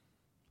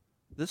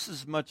this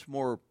is much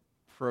more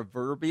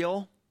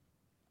proverbial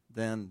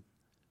than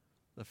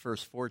the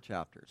first 4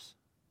 chapters.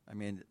 I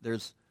mean,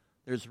 there's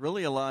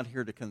really a lot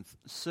here to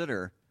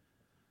consider,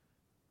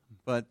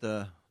 but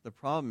the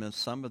problem is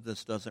some of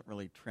this doesn't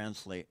really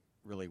translate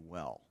really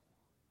well.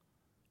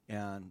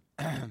 And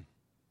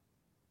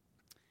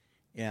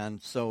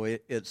and so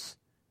it's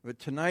but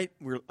tonight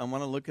I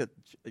want to look at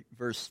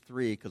verse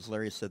 3 because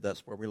Larry said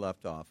that's where we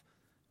left off,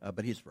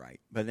 but he's right.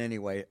 But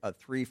anyway,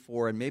 3,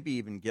 4, and maybe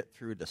even get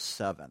through to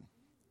 7.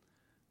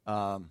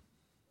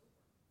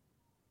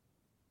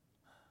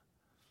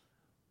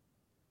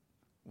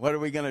 What are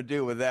we going to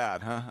do with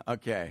that, huh?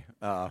 Okay,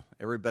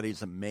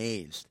 everybody's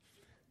amazed.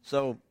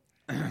 So,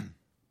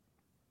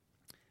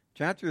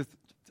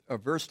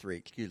 verse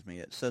 3,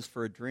 it says,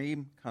 "For a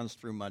dream comes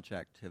through much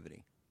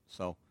activity."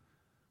 So,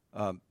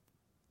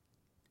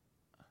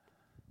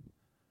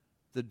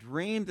 the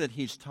dream that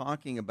he's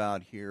talking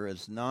about here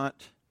is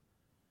not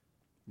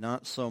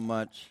so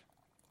much,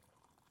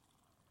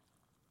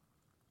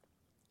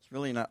 it's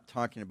really not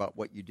talking about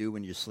what you do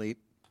when you sleep,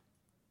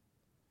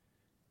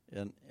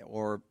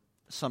 or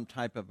some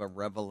type of a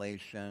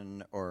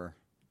revelation or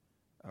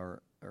a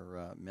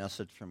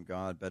message from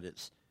God, but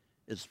it's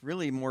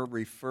really more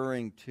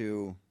referring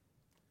to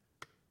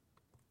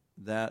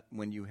that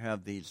when you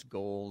have these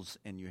goals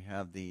and you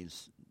have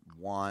these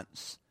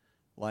wants.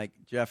 Like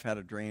Jeff had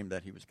a dream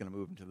that he was going to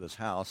move into this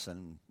house,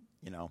 and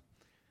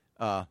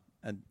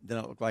and then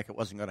it looked like it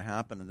wasn't going to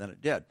happen, and then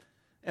it did.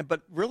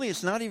 But really,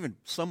 it's not even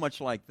so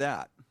much like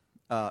that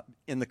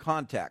in the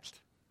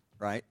context,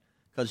 right?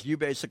 Because you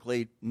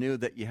basically knew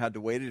that you had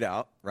to wait it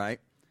out, right?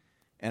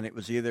 And it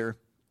was either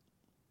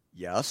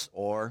yes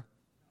or,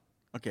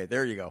 okay,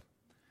 there you go.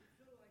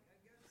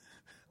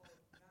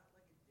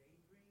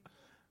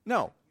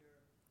 No.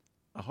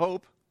 A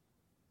hope.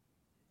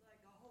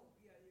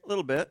 A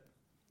little bit.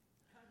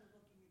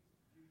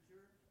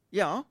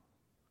 Yeah.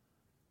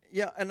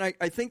 Yeah, and I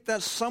think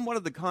that's somewhat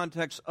of the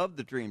context of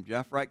the dream,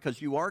 Jeff, right?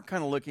 Because you are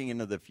kind of looking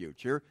into the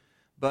future.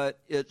 But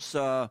it's,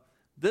 I'll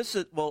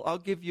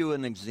give you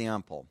an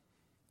example.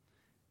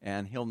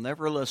 And he'll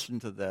never listen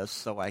to this,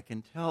 so I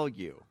can tell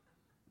you.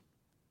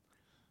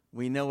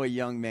 We know a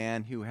young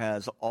man who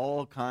has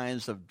all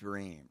kinds of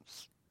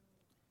dreams.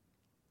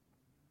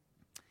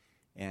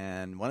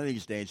 And one of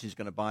these days, he's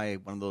going to buy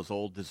one of those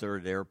old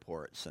deserted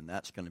airports, and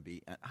that's going to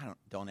be,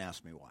 don't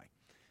ask me why.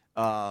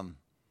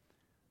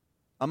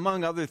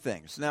 Among other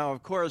things. Now,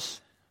 of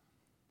course,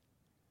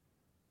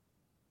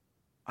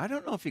 I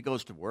don't know if he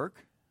goes to work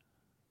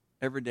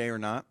every day or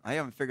not. I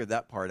haven't figured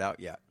that part out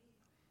yet.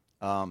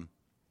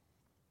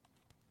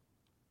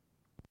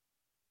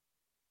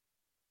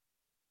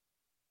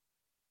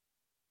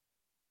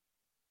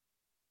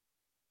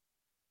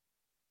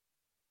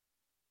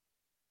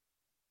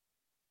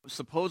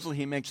 Supposedly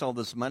he makes all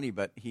this money,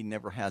 but he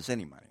never has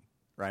any money,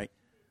 right?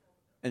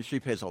 And she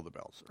pays all the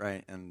bills,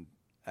 right? And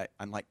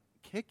I'm like,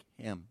 kick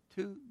him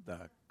to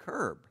the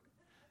curb.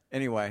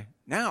 Anyway,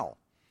 now.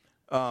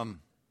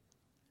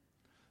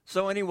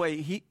 So anyway,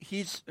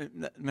 he's,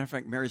 matter of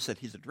fact, Mary said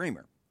he's a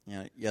dreamer.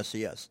 Yeah, yes,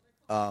 he is.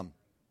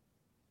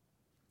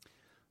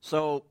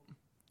 So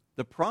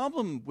the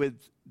problem with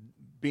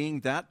being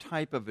that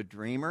type of a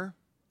dreamer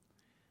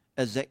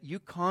is that you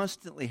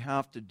constantly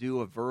have to do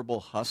a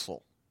verbal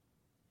hustle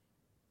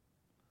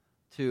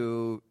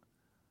to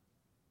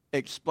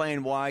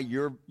explain why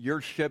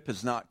your ship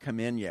has not come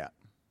in yet,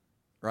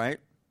 right?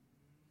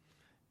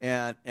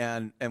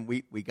 And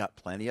we got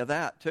plenty of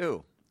that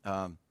too.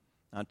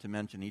 Not to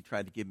mention, he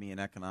tried to give me an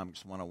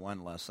economics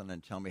 101 lesson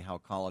and tell me how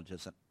college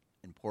isn't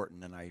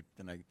important, and I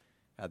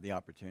had the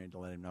opportunity to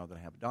let him know that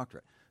I have a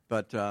doctorate.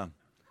 But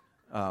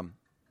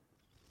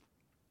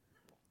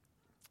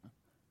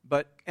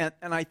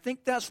I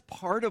think that's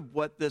part of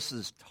what this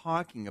is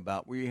talking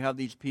about, where you have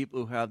these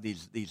people who have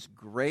these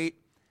great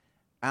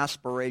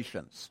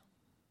aspirations.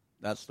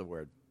 That's the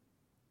word,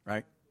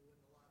 right?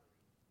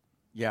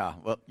 Yeah.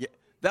 Well, yeah,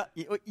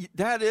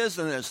 that is,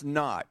 and it's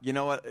not. You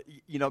know what?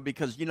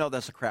 Because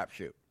that's a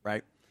crapshoot,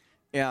 right?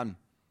 And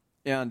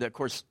of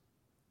course,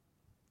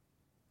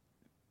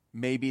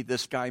 maybe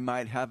this guy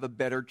might have a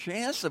better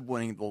chance of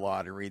winning the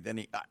lottery than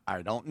he.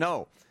 I don't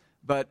know,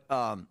 but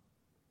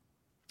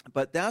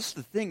that's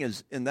the thing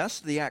is, and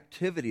that's the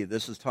activity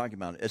this is talking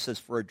about. It says,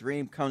 "For a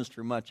dream comes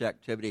through much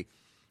activity."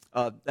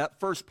 That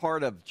first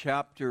part of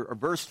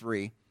verse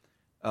 3,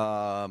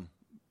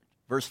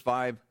 verse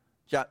 5.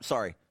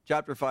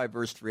 Chapter 5,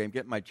 verse 3. I'm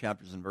getting my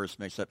chapters and verse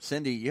mixed up.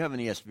 Cindy, you have an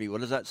ESV. What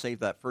does that say?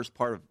 That first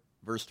part of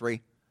verse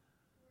 3.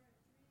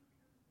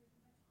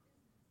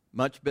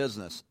 Much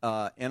business.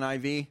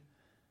 NIV.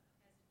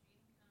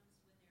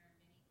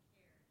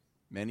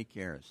 Many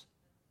cares.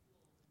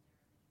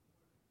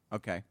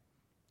 Okay.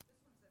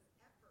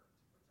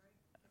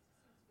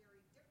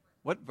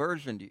 What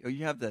version do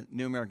you have? The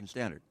New American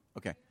Standard.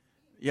 Okay.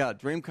 Yeah,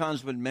 dream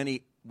comes with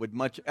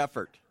much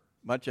effort.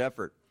 Much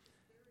effort.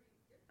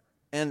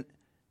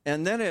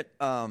 And then it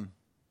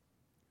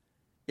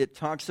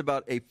talks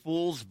about a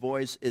fool's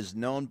voice is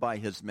known by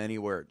his many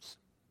words.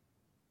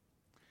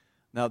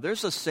 Now,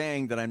 there's a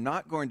saying that I'm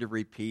not going to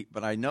repeat,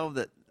 but I know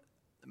that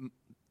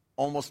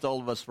almost all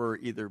of us were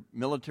either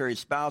military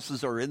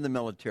spouses or in the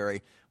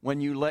military.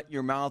 When you let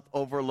your mouth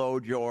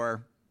overload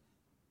your,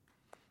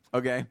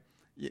 okay,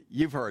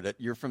 you've heard it.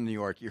 You're from New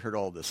York. You heard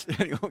all this.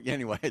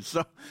 Anyway,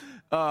 so,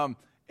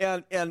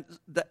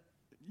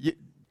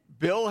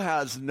 Bill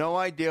has no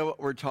idea what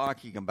we're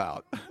talking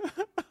about.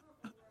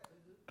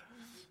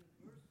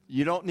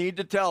 You don't need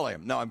to tell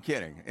him. No, I'm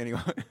kidding. Anyway.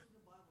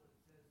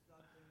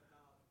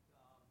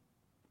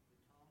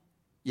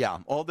 Yeah.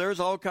 Oh, there's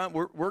all kind.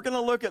 We're going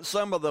to look at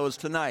some of those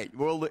tonight.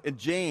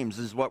 James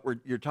is what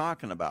you're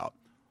talking about.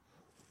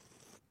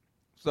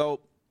 So,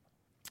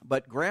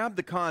 but grab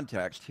the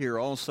context here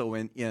also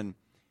in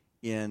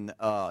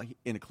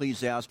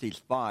Ecclesiastes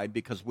 5,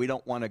 because we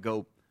don't want to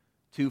go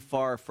too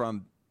far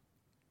from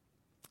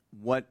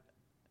what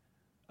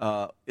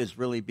is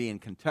really being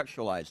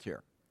contextualized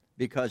here.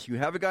 Because you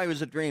have a guy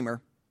who's a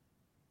dreamer,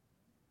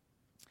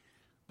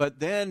 but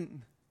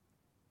then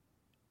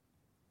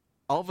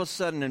all of a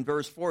sudden in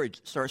verse 4, he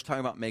starts talking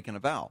about making a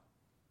vow.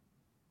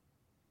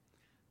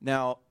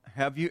 Now,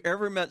 have you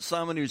ever met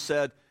someone who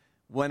said,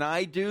 when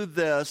I do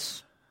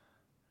this,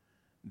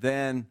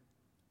 then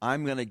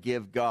I'm going to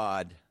give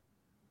God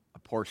a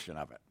portion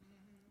of it?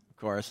 Of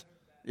course.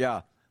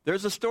 Yeah.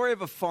 There's a story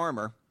of a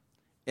farmer,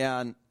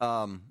 and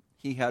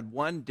he had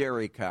one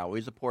dairy cow.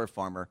 He's a poor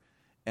farmer.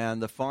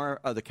 And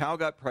the cow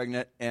got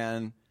pregnant,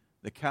 and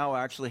the cow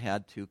actually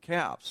had 2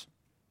 calves.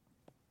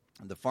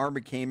 And the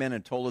farmer came in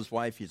and told his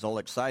wife, he's all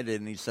excited,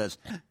 and he says,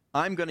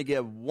 I'm going to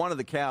give one of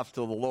the calves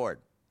to the Lord.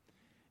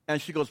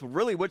 And she goes, well,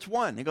 really, which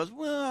one? He goes,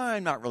 well,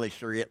 I'm not really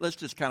sure yet. Let's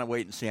just kind of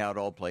wait and see how it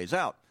all plays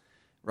out,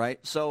 right?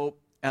 So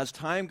as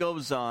time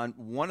goes on,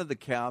 one of the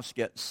calves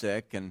gets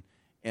sick,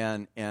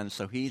 and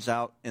so he's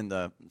out in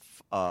the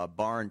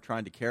barn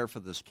trying to care for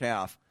this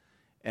calf.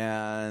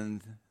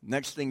 And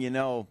next thing you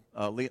know,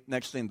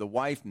 next thing the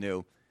wife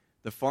knew,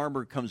 the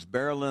farmer comes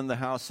barreling in the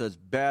house, says,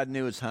 bad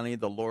news, honey,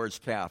 the Lord's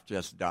calf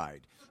just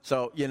died.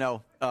 So,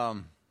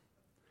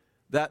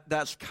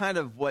 that's kind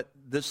of what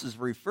this is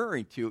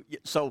referring to.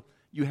 So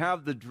you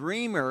have the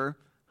dreamer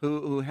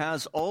who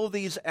has all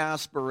these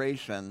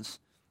aspirations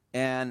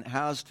and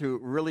has to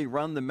really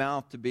run the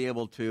mouth to be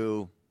able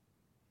to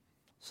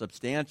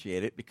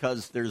substantiate it,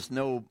 because there's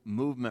no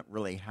movement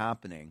really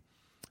happening.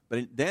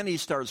 But then he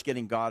starts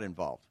getting God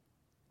involved,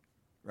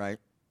 right?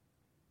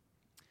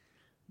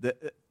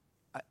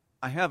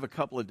 I have a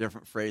couple of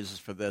different phrases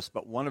for this,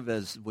 but one of it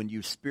is when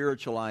you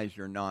spiritualize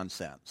your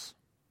nonsense.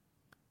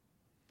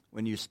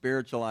 When you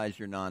spiritualize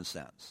your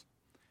nonsense.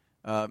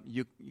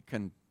 You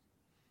can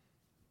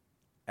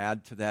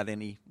add to that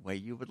any way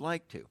you would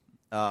like to.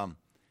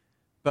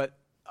 But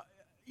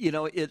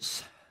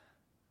it's,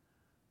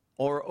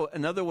 or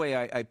another way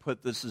I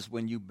put this is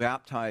when you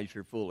baptize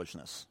your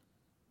foolishness.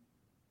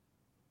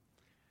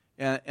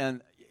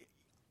 And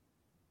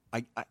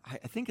I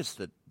think it's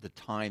the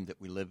time that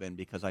we live in,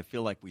 because I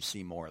feel like we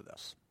see more of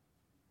this.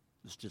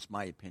 It's just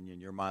my opinion.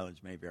 Your mileage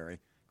may vary.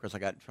 Of course, I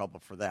got in trouble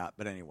for that.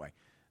 But anyway,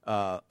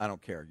 I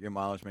don't care. Your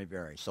mileage may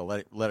vary, so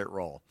let it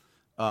roll.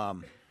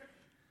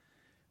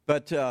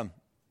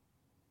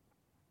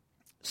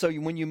 So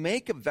when you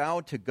make a vow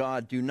to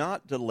God, do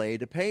not delay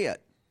to pay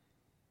it.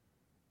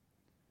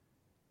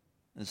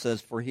 It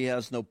says, for he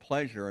has no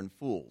pleasure in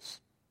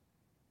fools.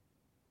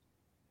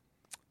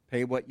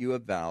 Pay what you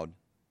have vowed.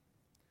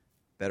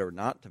 Better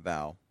not to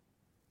vow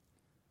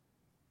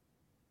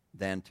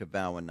than to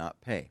vow and not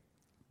pay.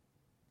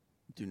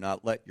 Do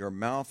not let your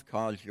mouth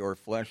cause your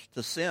flesh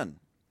to sin,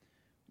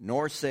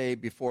 nor say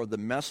before the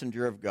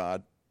messenger of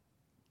God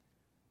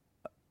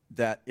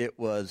that it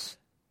was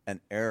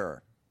an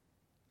error.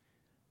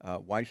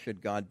 Why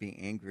should God be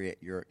angry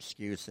at your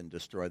excuse and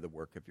destroy the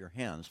work of your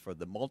hands? For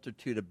the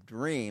multitude of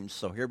dreams,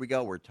 so here we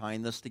go, we're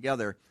tying this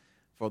together.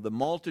 For the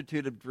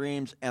multitude of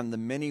dreams and the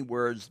many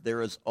words,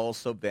 there is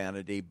also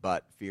vanity,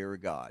 but fear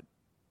God.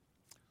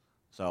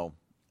 So,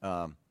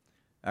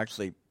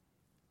 actually,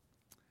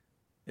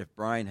 if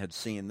Brian had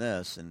seen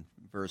this in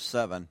verse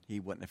 7, he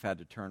wouldn't have had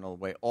to turn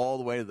all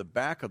the way to the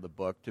back of the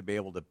book to be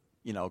able to,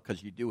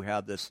 because you do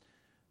have this,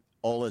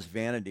 all is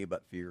vanity,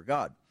 but fear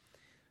God.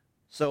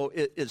 So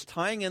it's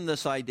tying in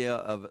this idea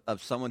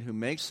of someone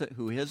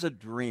who is a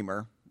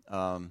dreamer.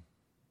 And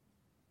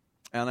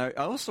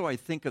I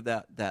think of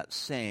that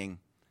saying,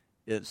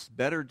 it's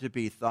better to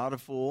be thought a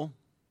fool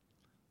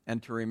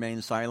and to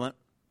remain silent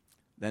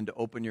than to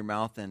open your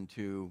mouth and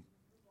to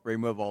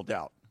remove all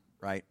doubt,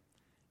 right?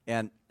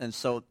 And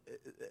so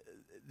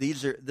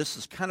this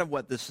is kind of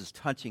what this is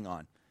touching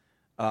on.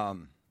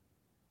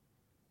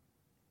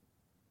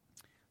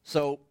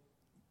 So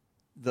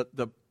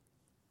the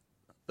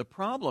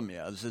problem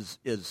is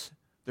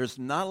there's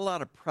not a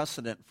lot of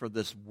precedent for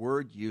this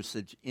word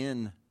usage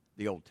in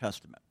the Old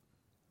Testament.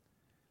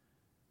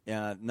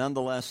 And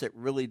nonetheless, it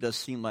really does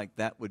seem like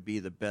that would be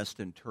the best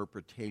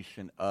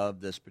interpretation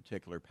of this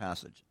particular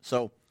passage.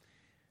 So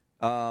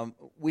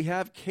we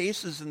have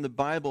cases in the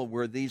Bible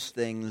where these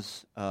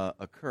things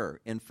occur.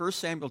 In 1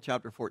 Samuel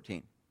chapter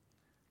 14,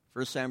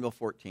 1 Samuel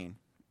 14,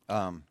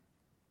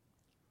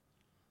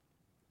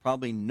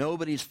 probably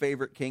nobody's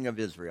favorite king of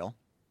Israel.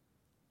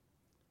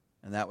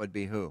 And that would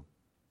be who?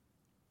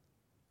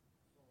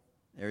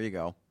 There you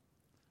go.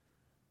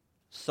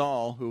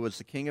 Saul, who was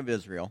the king of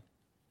Israel.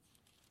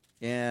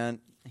 And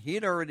he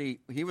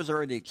was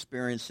already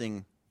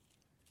experiencing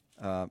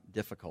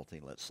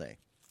difficulty, let's say.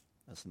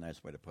 That's a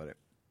nice way to put it.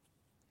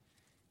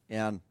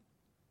 And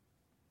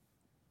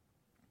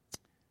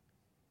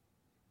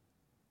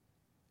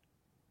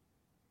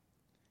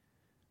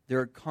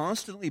they're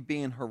constantly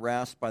being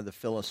harassed by the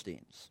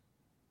Philistines.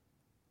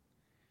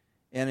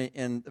 And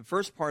in the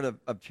first part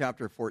of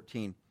chapter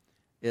 14,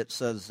 it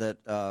says that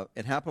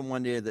it happened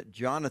one day that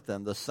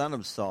Jonathan, the son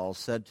of Saul,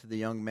 said to the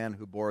young man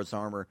who bore his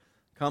armor,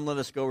 "Come, let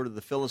us go over to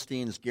the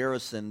Philistines'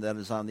 garrison that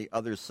is on the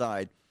other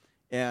side."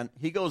 And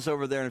he goes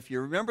over there, and if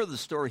you remember the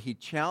story, he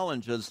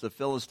challenges the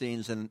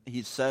Philistines, and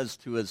he says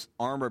to his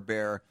armor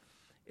bearer,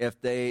 if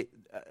they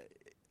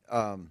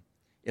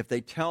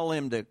tell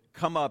him to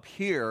come up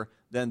here,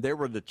 then they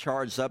were to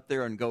charge up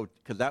there and go,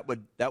 because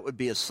that would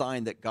be a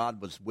sign that God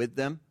was with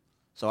them.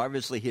 So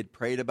obviously he had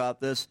prayed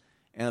about this,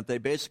 and if they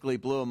basically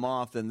blew him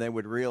off, then they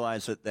would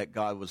realize that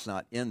God was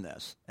not in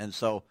this. And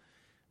so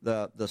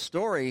the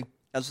story,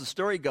 as the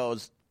story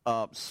goes,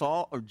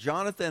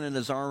 Jonathan and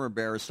his armor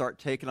bearers start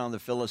taking on the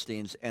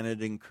Philistines, and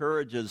it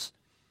encourages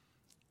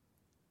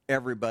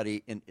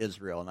everybody in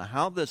Israel. Now,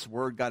 how this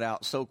word got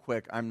out so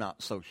quick, I'm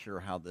not so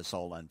sure how this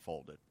all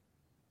unfolded.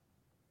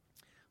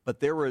 But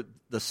there were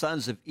the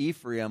sons of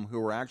Ephraim who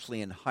were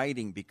actually in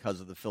hiding because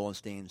of the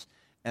Philistines,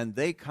 and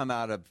they come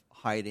out of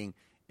hiding,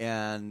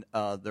 and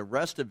the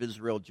rest of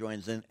Israel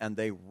joins in, and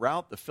they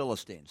rout the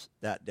Philistines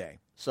that day.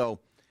 So,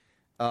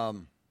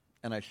 and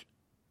I'm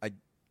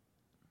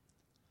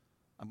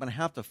going to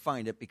have to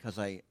find it because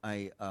I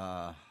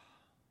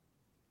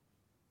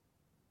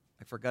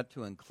forgot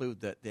to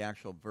include the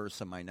actual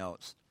verse in my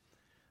notes.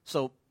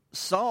 So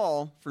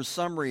Saul, for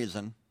some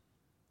reason,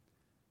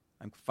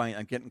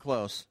 I'm getting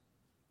close.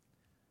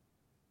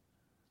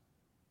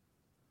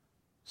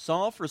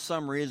 Saul, for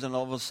some reason,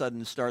 all of a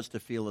sudden starts to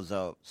feel his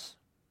oats.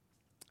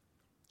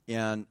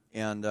 And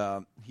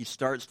he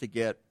starts to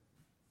get,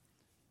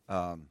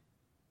 I'm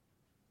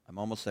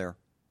almost there.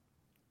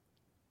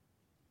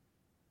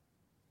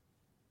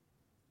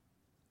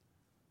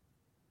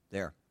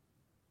 There.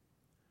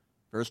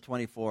 Verse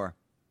 24.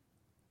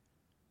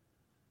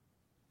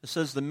 It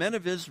says, "The men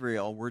of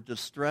Israel were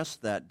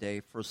distressed that day,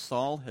 for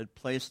Saul had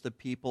placed the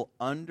people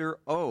under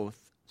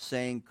oath,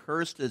 saying,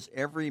 'Cursed is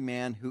every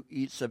man who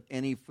eats of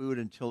any food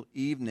until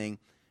evening,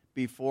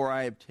 before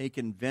I have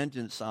taken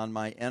vengeance on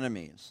my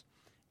enemies.'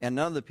 And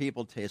none of the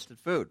people tasted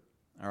food."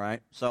 All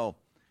right? So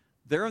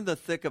they're in the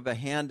thick of a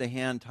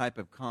hand-to-hand type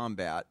of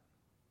combat.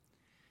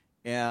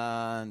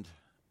 And,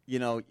 you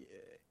know,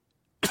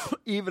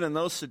 even in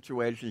those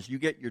situations, you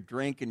get your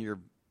drink and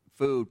your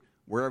food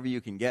wherever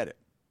you can get it.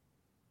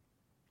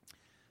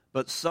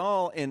 But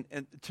Saul, and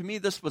to me,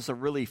 this was a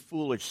really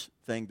foolish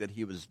thing that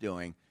he was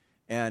doing.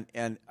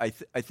 And I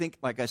think,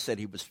 like I said,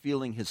 he was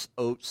feeling his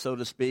oats, so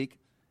to speak,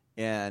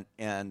 and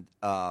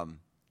kind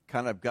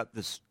of got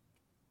this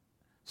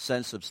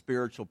sense of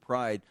spiritual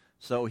pride.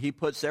 So he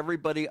puts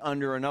everybody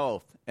under an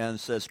oath and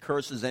says,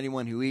 "Curses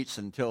anyone who eats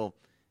until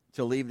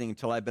evening,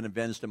 until I've been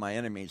avenged of my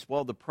enemies."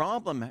 Well, the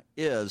problem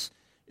is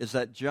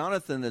that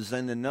Jonathan is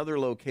in another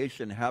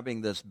location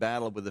having this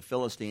battle with the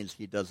Philistines.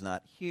 He does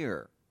not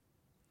hear.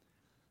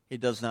 He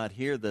does not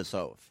hear this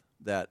oath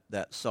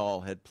that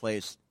Saul had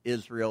placed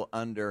Israel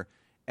under.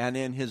 And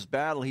in his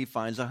battle, he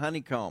finds a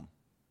honeycomb.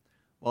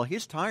 Well,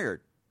 he's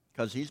tired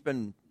because he's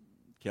been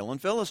killing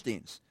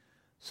Philistines.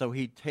 So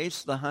he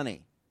tastes the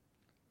honey.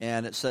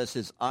 And it says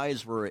his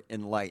eyes were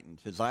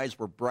enlightened. His eyes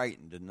were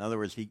brightened. In other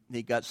words,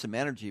 he got some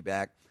energy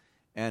back.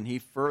 And he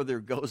further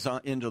goes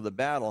on into the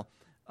battle.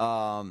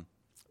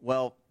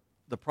 Well,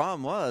 the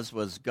problem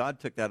was God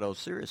took that oath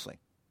seriously.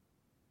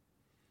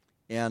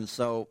 And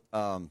so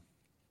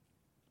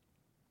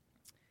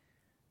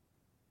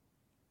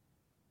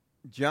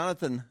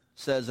Jonathan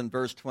says in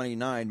verse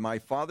 29, "My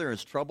father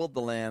has troubled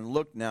the land.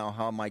 Look now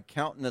how my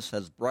countenance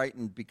has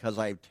brightened because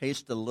I have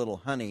tasted a little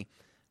honey.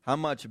 How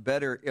much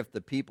better if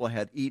the people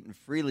had eaten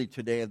freely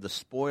today of the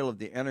spoil of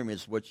the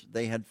enemies which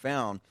they had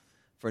found.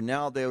 For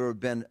now there would have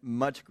been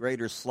much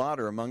greater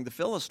slaughter among the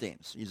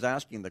Philistines." He's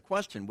asking the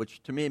question,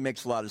 which to me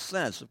makes a lot of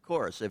sense. Of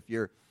course, if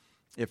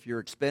you're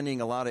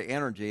expending a lot of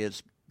energy,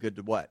 it's good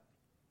to what?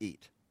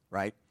 Eat,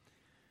 right?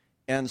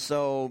 And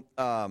so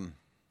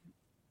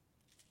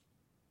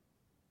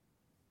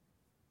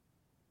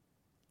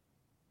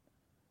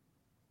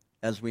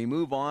as we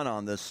move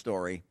on this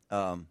story,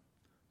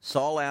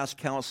 Saul asked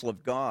counsel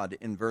of God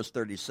in verse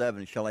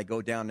 37, "Shall I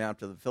go down now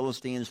to the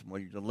Philistines? Will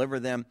you deliver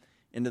them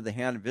into the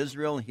hand of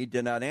Israel?" And he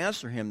did not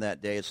answer him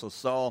that day. So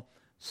Saul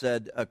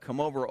said, "Come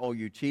over, O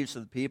you chiefs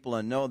of the people,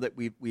 and know that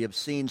we have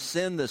seen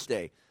sin this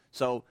day."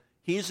 So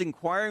he's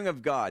inquiring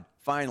of God,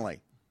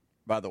 finally,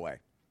 by the way.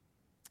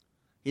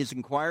 He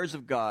inquires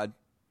of God,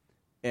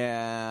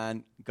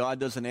 and God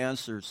doesn't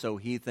answer, so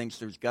he thinks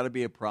there's got to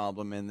be a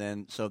problem. And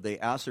then so they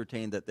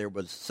ascertained that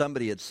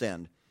somebody had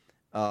sinned.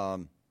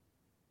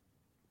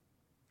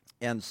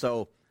 And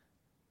so,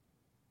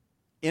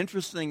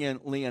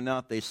 interestingly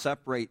enough, they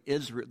separate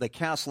Israel. They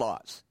cast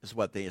laws is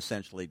what they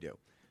essentially do.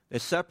 They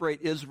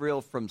separate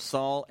Israel from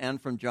Saul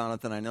and from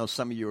Jonathan. I know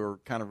some of you are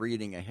kind of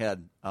reading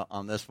ahead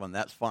on this one.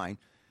 That's fine.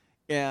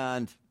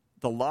 And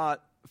the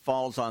lot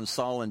falls on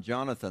Saul and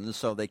Jonathan.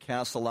 So they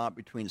cast the lot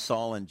between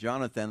Saul and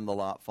Jonathan, and the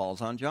lot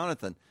falls on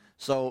Jonathan.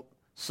 So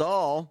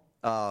Saul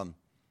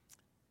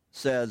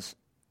says,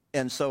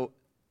 and so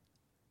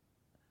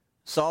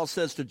Saul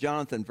says to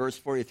Jonathan, verse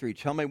 43,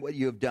 tell me what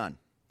you have done.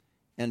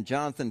 And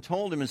Jonathan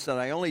told him and said,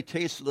 I only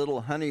tasted a little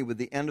honey with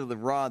the end of the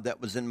rod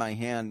that was in my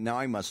hand. Now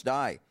I must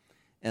die.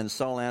 And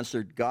Saul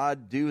answered,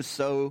 God do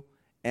so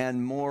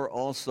and more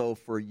also,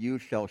 for you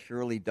shall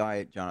surely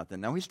die, Jonathan.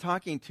 Now he's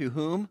talking to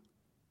whom?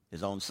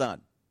 His own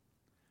son.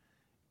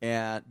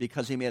 And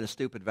because he made a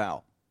stupid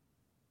vow.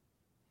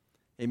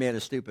 He made a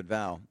stupid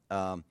vow.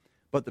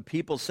 But the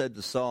people said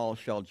to Saul,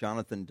 shall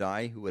Jonathan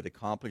die who had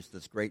accomplished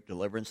this great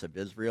deliverance of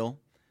Israel?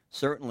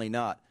 Certainly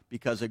not.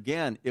 Because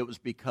again, it was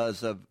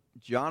because of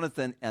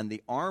Jonathan and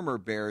the armor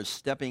bearers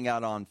stepping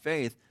out on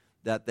faith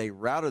that they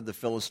routed the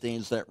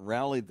Philistines, that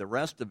rallied the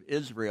rest of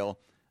Israel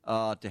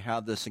to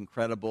have this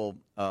incredible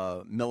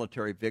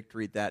military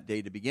victory that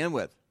day to begin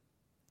with.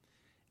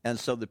 And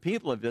so the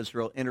people of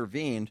Israel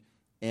intervened,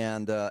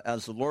 and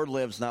as the Lord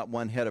lives, not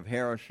one head of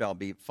hair shall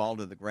fall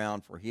to the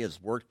ground, for he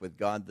has worked with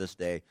God this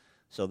day.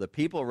 So the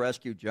people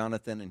rescued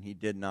Jonathan, and he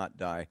did not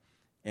die.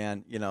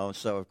 And,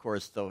 so of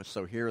course,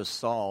 so here is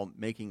Saul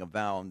making a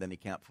vow, and then he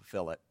can't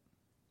fulfill it.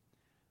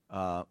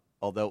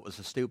 Although it was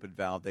a stupid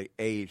vow,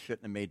 he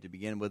shouldn't have made to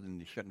begin with,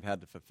 and he shouldn't have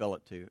had to fulfill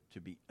it to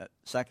be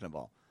second of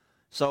all.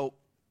 So,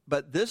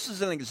 but this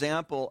is an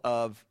example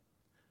of,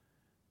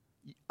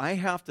 I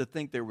have to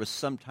think there was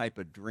some type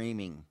of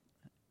dreaming,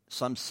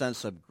 some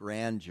sense of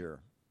grandeur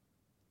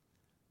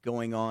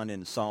going on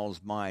in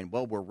Saul's mind.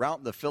 Well, we're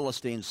routing the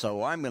Philistines,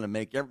 so I'm going to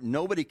make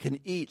nobody can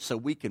eat, so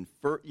we can,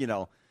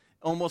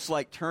 almost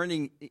like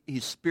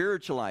he's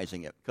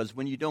spiritualizing it. Because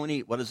when you don't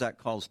eat, what is that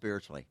called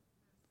spiritually?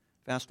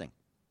 Fasting.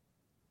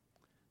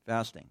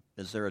 Fasting.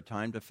 Is there a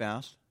time to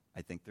fast?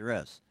 I think there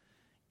is.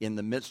 In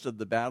the midst of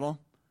the battle?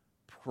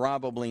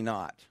 Probably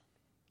not.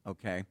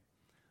 Okay?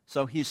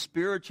 So he's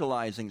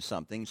spiritualizing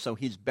something. So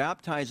he's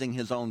baptizing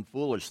his own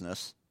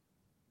foolishness.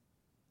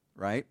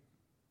 Right?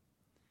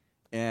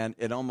 And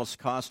it almost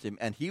cost him.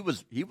 And he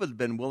would have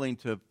been willing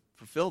to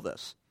fulfill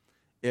this.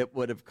 It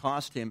would have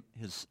cost him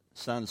his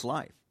son's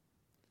life.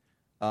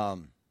 So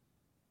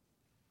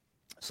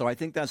I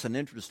think that's an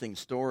interesting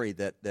story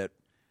that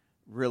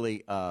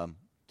really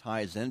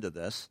ties into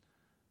this,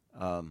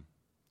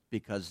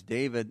 because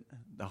David,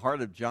 the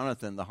heart of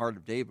Jonathan, the heart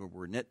of David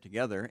were knit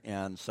together,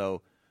 and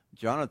so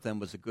Jonathan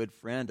was a good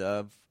friend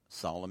of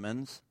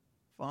Solomon's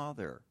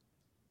father,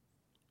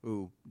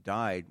 who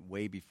died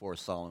way before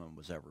Solomon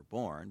was ever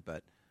born,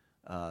 but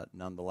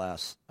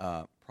nonetheless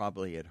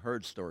probably had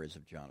heard stories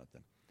of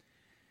Jonathan.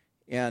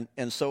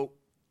 And so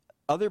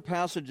other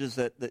passages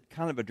that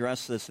kind of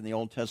address this in the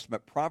Old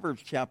Testament,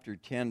 Proverbs chapter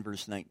 10,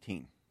 verse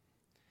 19.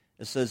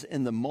 It says,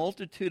 in the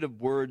multitude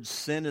of words,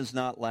 sin is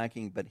not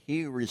lacking, but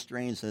he who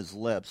restrains his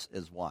lips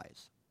is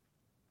wise.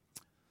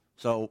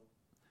 So,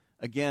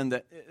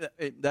 again,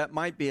 that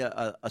might be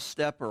a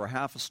step or a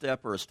half a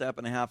step or a step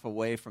and a half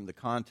away from the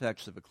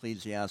context of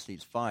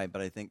Ecclesiastes 5,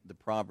 but I think the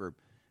proverb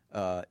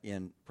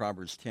in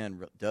Proverbs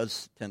 10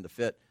 does tend to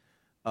fit.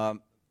 I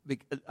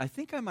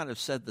think I might have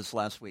said this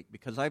last week,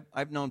 because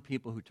I've known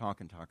people who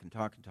talk and talk and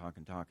talk and talk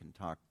and talk and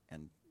talk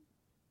and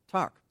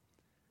talk.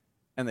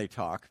 And they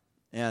talk.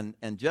 And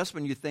just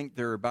when you think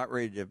they're about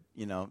ready to,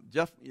 you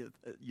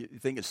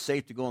think it's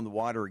safe to go in the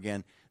water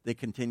again, they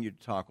continue to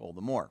talk all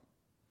the more.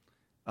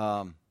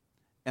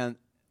 And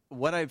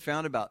what I've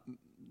found about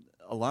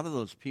a lot of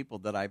those people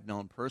that I've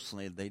known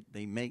personally, they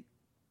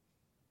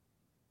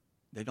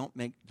don't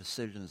make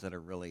decisions that are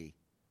really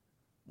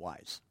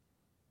wise.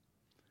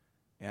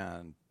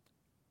 And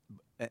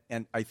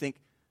I think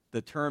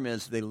the term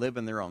is they live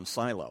in their own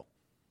silo.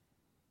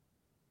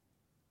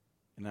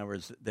 In other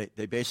words,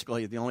 they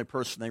basically, the only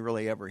person they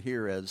really ever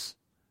hear is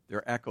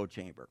their echo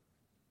chamber.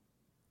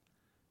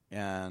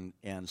 And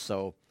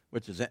so,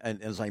 which is,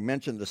 and as I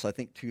mentioned this, I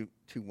think two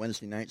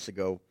Wednesday nights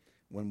ago,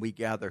 when we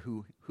gather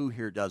who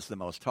here does the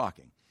most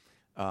talking.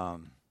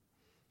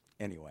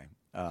 Anyway,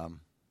 no,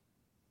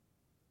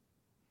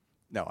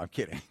 I'm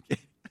kidding.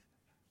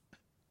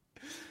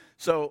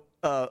 So,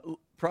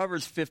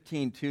 Proverbs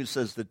 15:2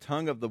 says, the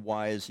tongue of the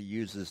wise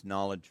uses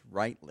knowledge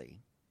rightly,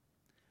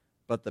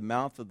 but the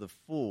mouth of the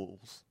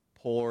fools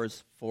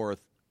pours forth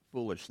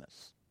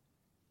foolishness.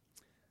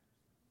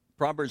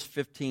 Proverbs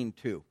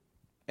 15:2.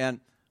 And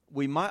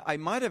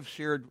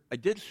I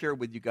did share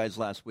with you guys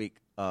last week,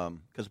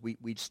 because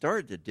we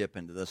started to dip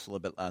into this a little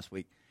bit last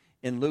week.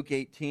 In Luke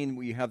 18,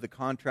 we have the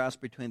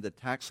contrast between the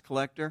tax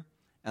collector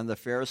and the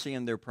Pharisee,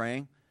 and they're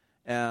praying.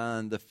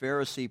 And the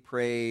Pharisee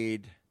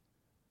prayed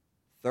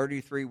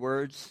 33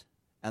 words,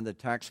 and the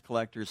tax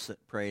collector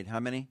prayed how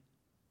many?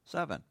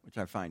 7, which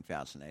I find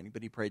fascinating,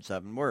 but he prayed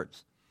 7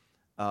 words.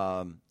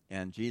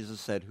 And Jesus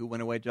said, who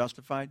went away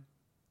justified?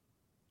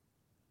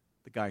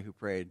 the guy who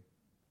prayed,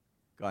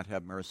 God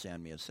have mercy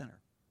on me, a sinner.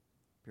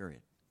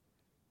 Period.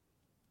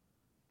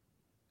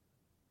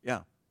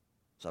 Yeah,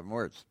 7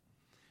 words.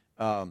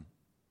 And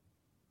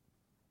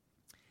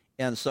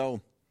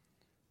so,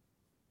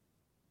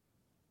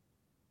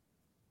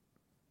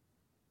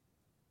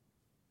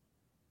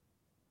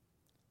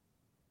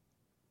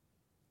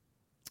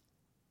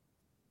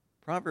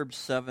 Proverbs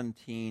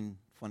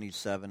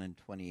 17:27 and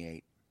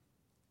 28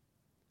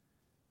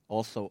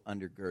 also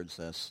undergirds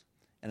this.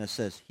 And it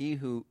says, he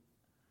who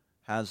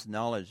has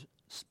knowledge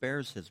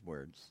spares his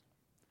words,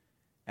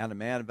 and a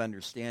man of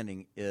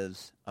understanding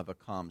is of a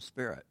calm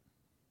spirit.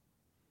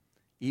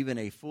 Even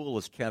a fool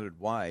is counted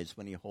wise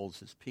when he holds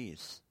his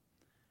peace.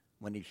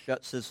 When he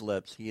shuts his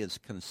lips, he is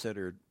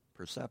considered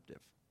perceptive.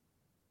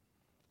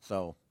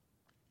 So,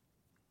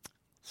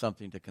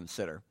 something to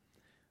consider.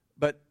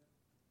 But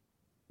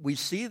we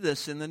see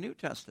this in the New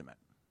Testament.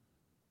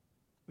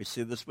 We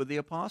see this with the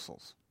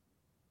apostles.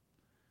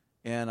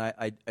 And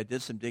I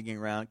did some digging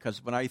around,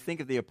 because when I think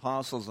of the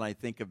apostles and I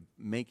think of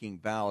making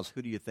vows,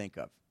 who do you think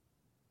of?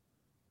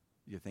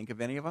 Do you think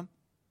of any of them?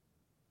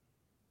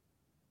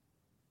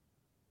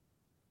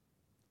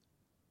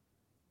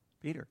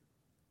 Peter.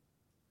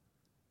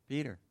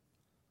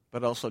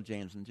 But also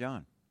James and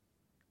John.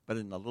 But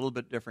in a little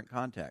bit different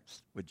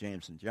context with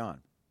James and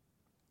John.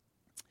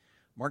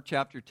 Mark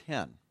chapter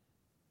 10.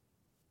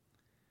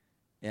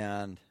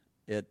 And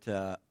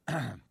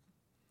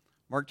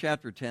Mark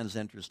chapter 10 is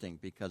interesting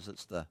because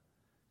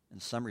in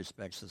some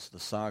respects, it's the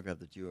saga of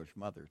the Jewish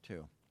mother,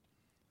 too.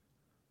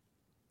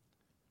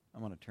 I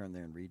want to turn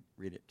there and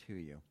read it to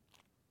you.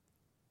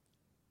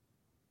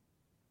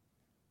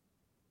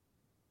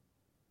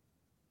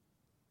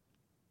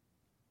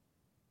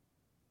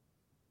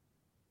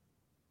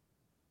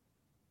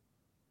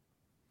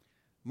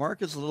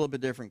 Mark is a little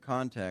bit different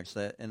context.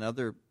 In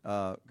other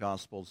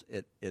Gospels,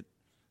 it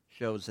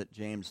shows that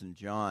James and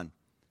John,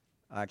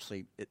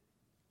 actually, it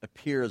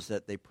appears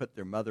that they put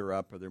their mother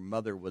up, or their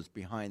mother was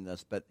behind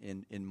this. But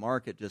in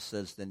Mark, it just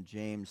says, then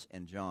James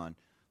and John,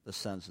 the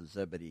sons of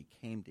Zebedee,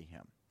 came to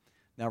him.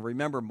 Now,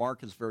 remember,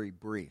 Mark is very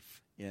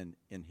brief in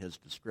his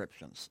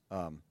descriptions.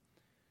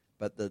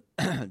 But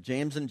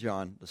James and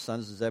John, the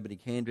sons of Zebedee,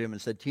 came to him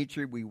and said,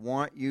 Teacher, we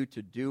want you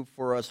to do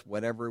for us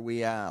whatever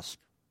we ask.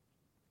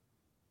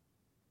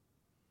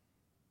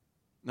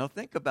 Now,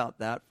 think about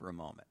that for a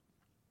moment.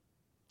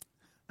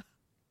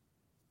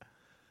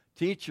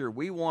 Teacher,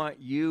 we want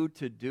you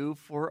to do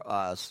for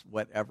us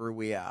whatever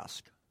we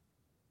ask.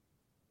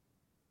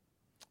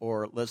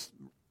 Or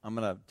I'm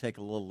going to take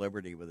a little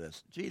liberty with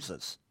this.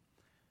 Jesus,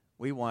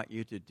 we want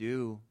you to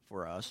do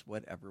for us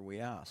whatever we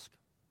ask.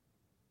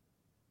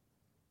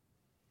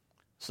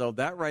 So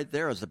that right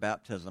there is a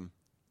baptism.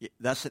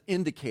 That's an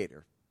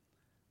indicator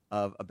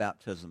of a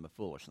baptism of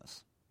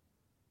foolishness.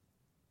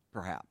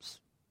 Perhaps.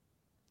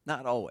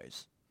 Not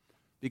always.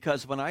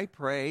 Because when I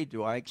pray,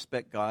 do I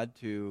expect God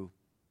to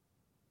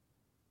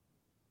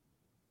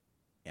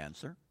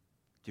answer?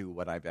 Do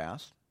what I've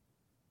asked?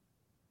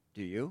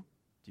 Do you?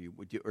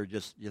 Or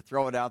just you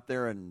throw it out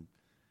there and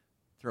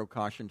throw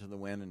caution to the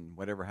wind and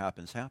whatever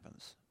happens,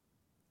 happens?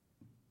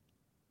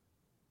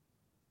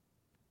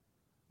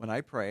 When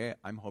I pray,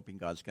 I'm hoping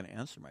God's going to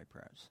answer my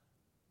prayers.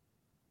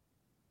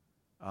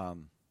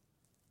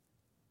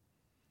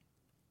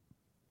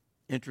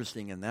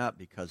 Interesting in that,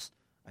 because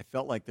I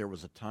felt like there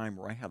was a time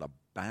where I had a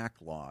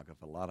backlog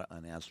of a lot of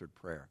unanswered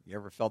prayer. You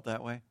ever felt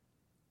that way?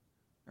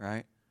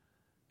 Right?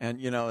 And,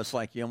 it's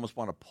like you almost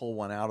want to pull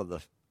one out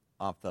of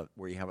off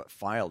where you have it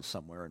filed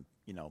somewhere and,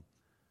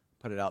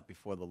 put it out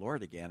before the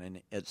Lord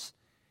again. And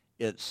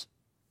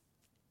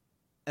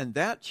and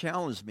that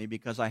challenged me,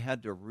 because I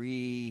had to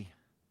rethink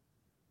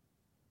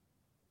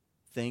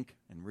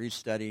and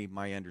restudy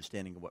my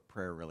understanding of what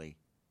prayer really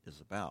is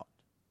about.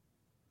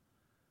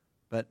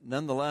 But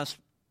nonetheless,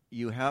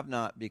 you have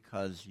not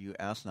because you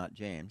ask not,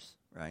 James,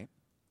 right?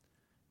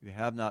 You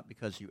have not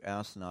because you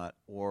ask not,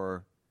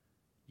 or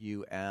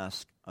you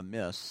ask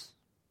amiss,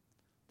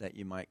 that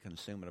you might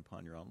consume it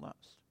upon your own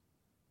lust.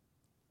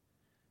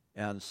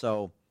 And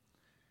so,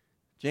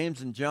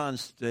 James and John,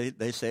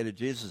 they say to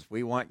Jesus,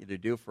 we want you to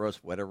do for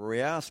us whatever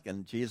we ask.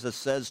 And Jesus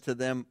says to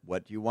them,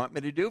 what do you want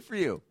me to do for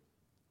you?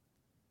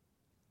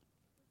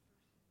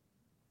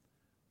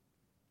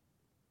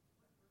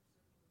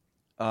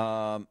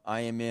 I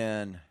am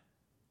in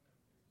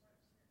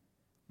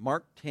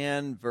Mark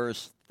 10,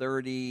 verse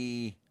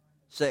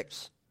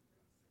 36.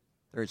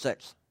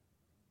 36.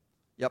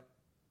 Yep.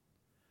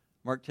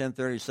 Mark 10,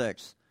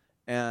 36.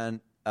 And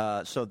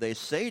so they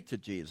say to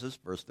Jesus,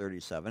 verse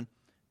 37,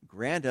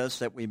 grant us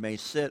that we may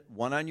sit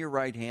one on your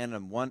right hand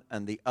and one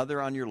and the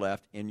other on your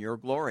left in your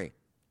glory.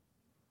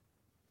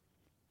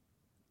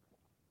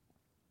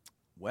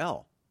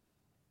 Well,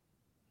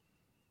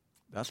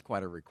 that's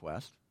quite a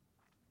request.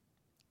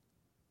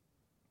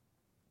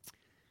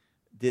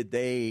 Did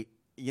they,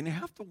 you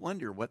have to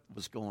wonder what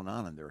was going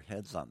on in their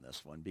heads on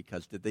this one,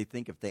 because did they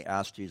think if they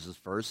asked Jesus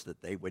first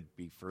that they would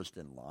be first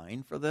in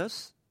line for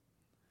this?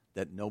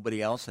 That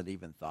nobody else had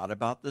even thought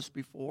about this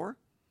before?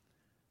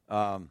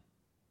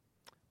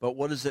 But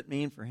what does it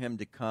mean for him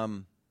to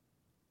come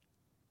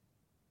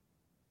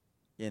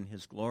in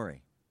his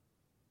glory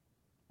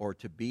or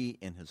to be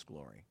in his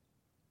glory?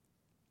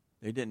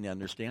 They didn't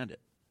understand it.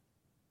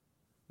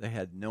 They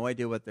had no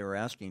idea what they were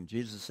asking.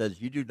 Jesus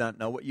says, you do not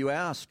know what you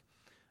ask.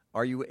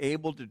 Are you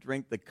able to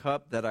drink the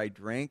cup that I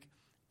drink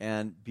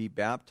and be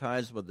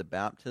baptized with the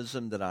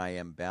baptism that I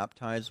am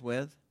baptized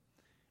with?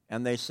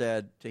 And they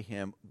said to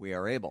him, we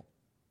are able.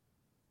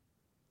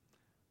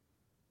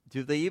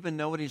 Do they even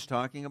know what he's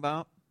talking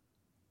about?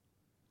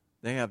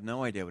 They have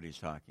no idea what he's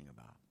talking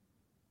about.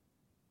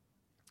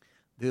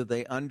 Do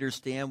they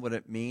understand what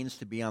it means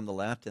to be on the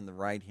left and the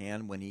right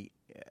hand when he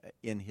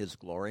in his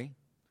glory?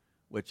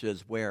 Which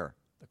is where?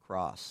 The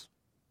cross.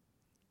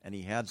 And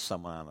he had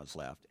someone on his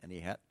left, and he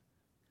had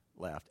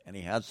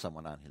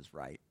someone on his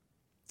right.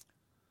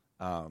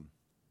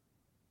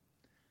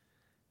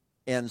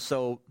 And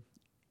so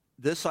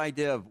this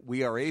idea of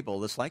we are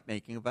able, it's like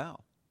making a vow.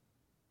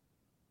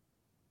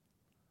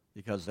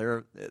 Because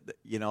they're,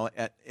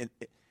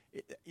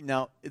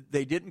 now,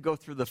 they didn't go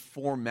through the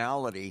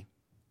formality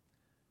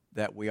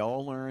that we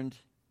all learned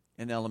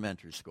in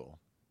elementary school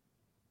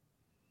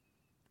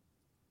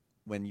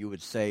when you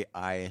would say,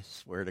 I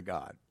swear to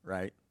God,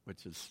 right?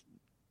 Which is,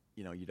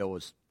 you'd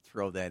always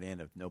throw that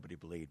in if nobody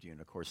believed you.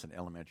 And, of course, in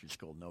elementary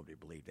school, nobody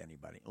believed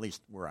anybody, at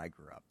least where I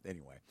grew up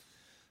anyway.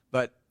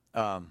 But,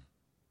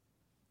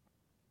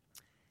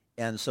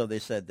 and so they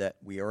said that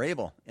we are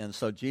able. And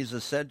so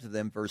Jesus said to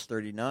them, verse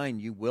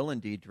 39, you will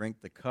indeed drink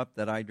the cup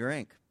that I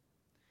drink.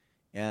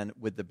 And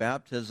with the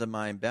baptism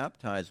I am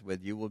baptized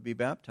with, you will be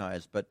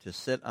baptized. But to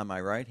sit on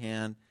my right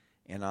hand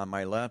and on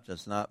my left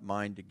is not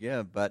mine to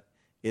give, but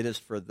it is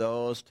for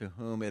those to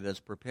whom it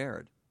is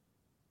prepared,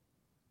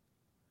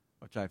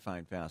 which I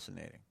find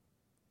fascinating.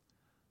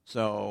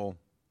 So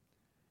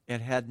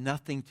it had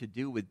nothing to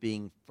do with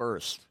being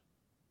first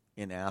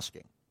in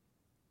asking.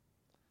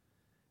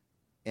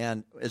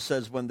 And it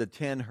says when the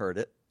 10 heard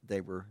it,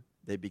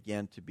 they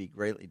began to be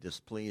greatly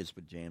displeased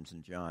with James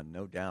and John,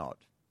 no doubt.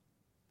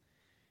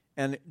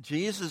 And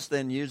Jesus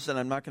then used, and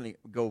I'm not going to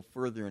go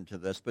further into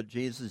this, but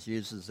Jesus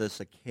uses this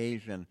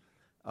occasion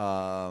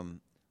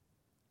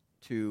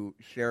to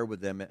share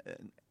with them,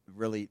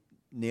 really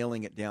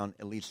nailing it down,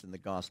 at least in the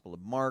Gospel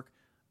of Mark,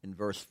 in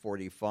verse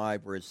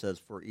 45, where it says,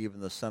 for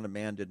even the Son of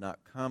Man did not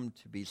come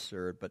to be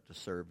served, but to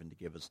serve and to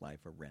give his life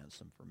a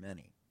ransom for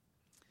many.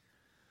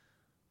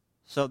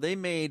 So they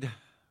made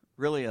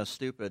really a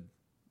stupid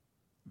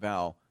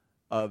vow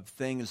of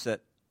things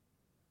that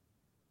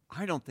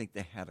I don't think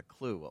they had a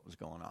clue what was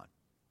going on.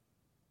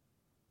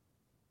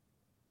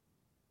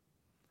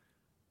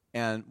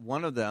 And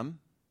one of them,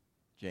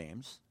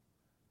 James,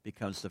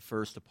 becomes the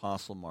first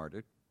apostle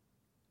martyred.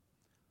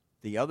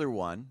 The other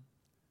one,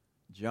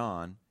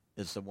 John,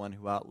 is the one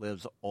who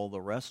outlives all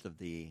the rest of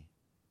the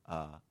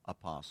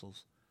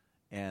apostles,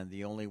 and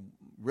the only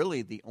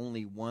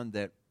one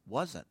that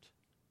wasn't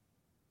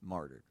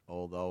martyred,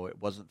 although it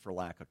wasn't for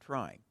lack of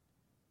trying.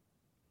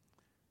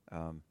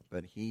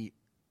 But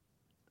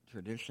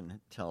tradition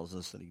tells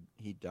us that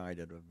he died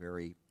at a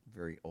very,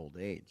 very old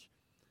age,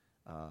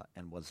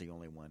 and was the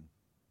only one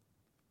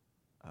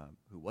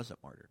who wasn't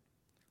martyred.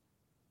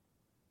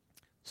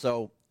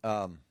 So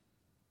then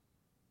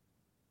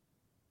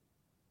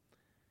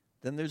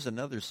there's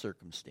another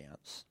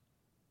circumstance.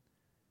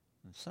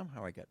 And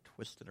somehow I got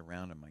twisted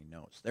around in my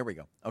notes. There we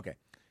go. Okay.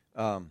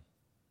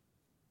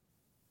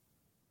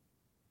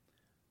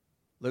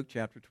 Luke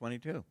chapter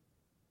 22.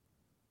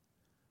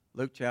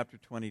 Luke chapter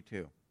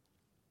 22.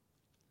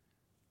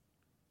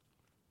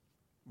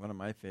 One of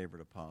my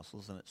favorite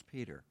apostles, and it's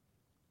Peter.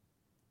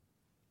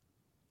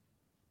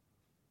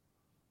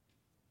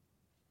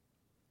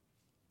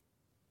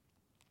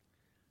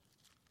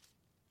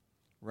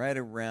 Right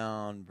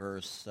around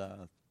verse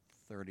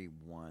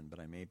 31, but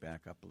I may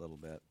back up a little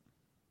bit.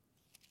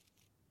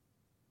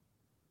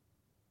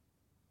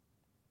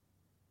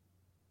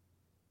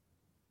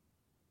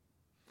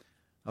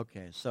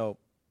 Okay, so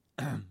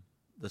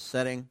the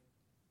setting,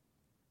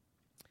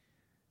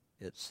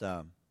 it's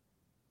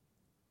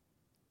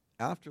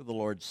after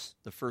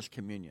the first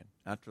communion,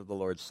 after the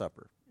Lord's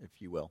Supper,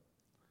 if you will,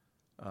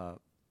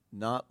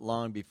 not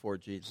long before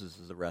Jesus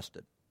is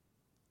arrested.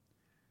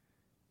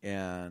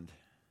 And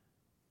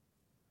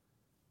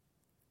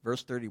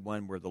verse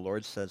 31, where the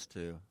Lord says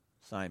to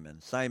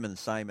Simon, Simon,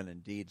 Simon,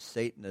 indeed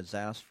Satan has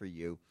asked for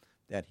you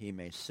that he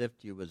may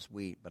sift you as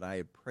wheat, but I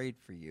have prayed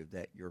for you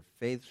that your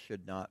faith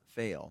should not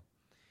fail.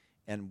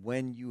 And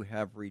when you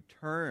have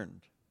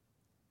returned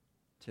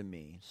to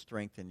me,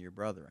 strengthen your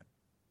brethren.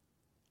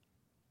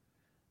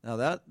 Now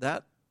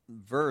that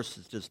verse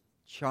is just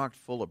chock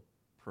full of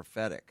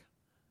prophetic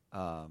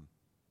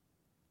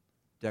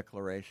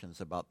declarations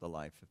about the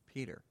life of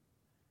Peter.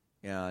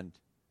 And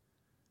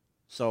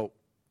so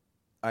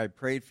I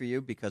prayed for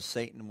you because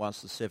Satan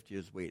wants to sift you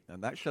as wheat.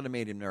 And that should have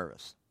made him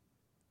nervous.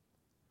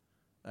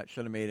 That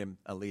should have made him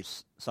at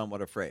least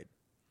somewhat afraid.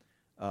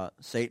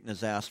 Satan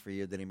has asked for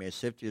you that he may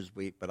sift you as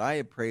wheat, but I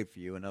have prayed for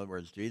you. In other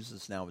words,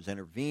 Jesus now has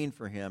intervened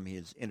for him. He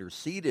has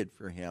interceded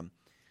for him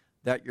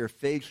that your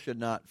faith should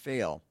not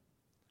fail.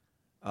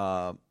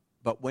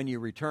 but when you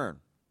return.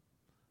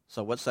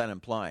 So what's that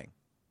implying?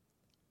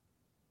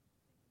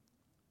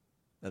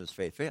 That his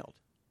faith failed.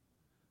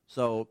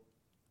 So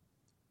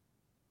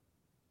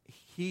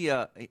he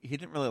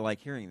didn't really like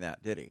hearing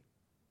that, did he?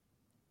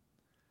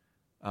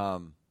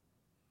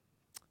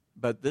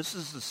 But this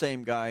is the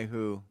same guy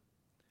who,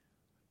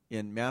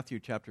 in Matthew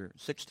chapter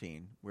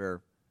 16,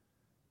 where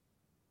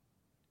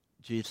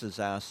Jesus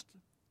asked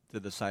the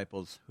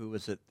disciples, "Who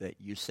is it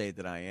that you say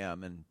that I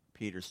am?" And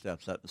Peter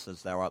steps up and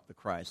says, "Thou art the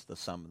Christ, the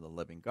Son of the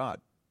living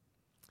God."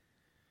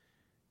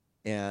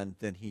 And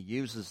then he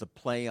uses a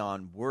play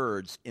on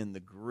words in the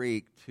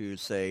Greek to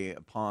say,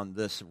 upon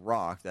this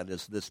rock, that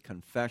is this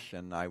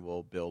confession, I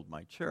will build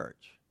my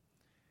church.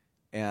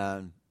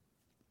 And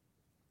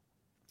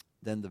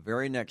then the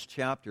very next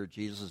chapter,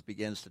 Jesus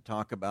begins to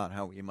talk about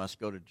how he must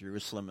go to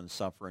Jerusalem and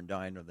suffer and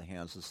die under the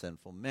hands of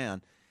sinful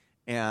men.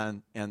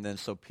 And then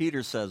so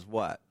Peter says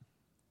what?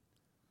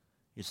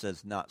 He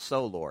says, "Not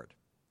so, Lord."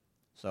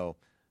 So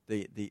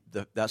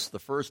that's the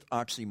first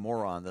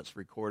oxymoron that's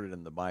recorded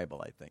in the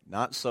Bible, I think.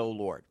 "Not so,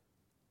 Lord."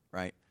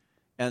 Right?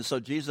 And so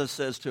Jesus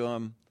says to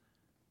him,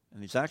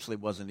 and he actually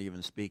wasn't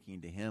even speaking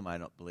to him, I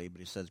don't believe,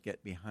 but he says,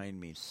 "Get behind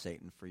me,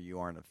 Satan, for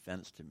you are an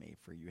offense to me,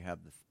 for you have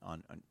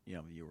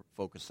you're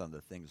focused on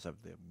the things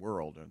of the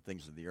world and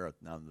things of the earth,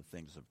 not on the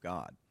things of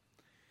God."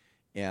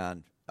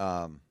 And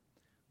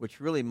which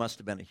really must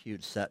have been a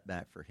huge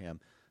setback for him.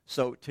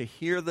 So to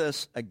hear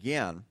this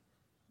again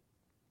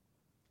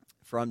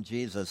from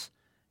Jesus,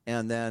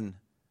 and then,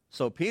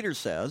 so Peter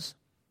says,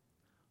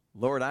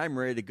 "Lord, I'm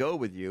ready to go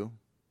with you,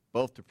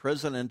 both to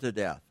prison and to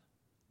death."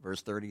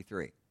 Verse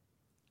 33.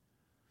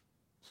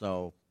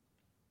 So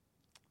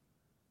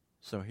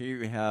here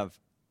you have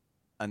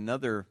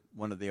another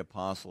one of the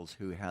apostles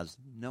who has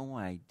no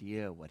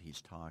idea what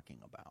he's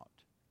talking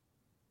about.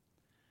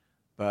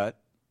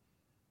 But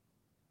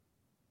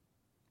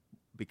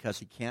because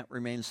he can't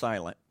remain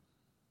silent,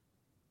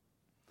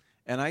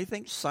 and I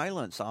think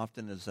silence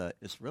often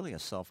is really a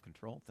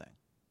self-control thing.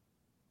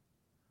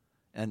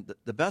 And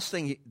the best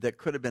thing that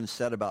could have been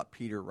said about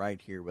Peter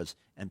right here was,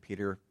 and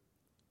Peter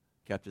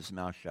kept his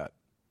mouth shut.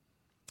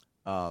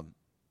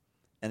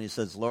 And he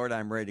says, "Lord,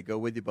 I'm ready to go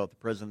with you both to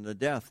prison and to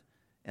death."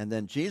 And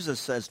then Jesus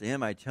says to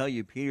him, "I tell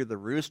you, Peter, the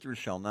rooster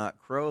shall not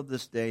crow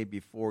this day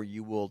before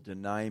you will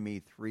deny me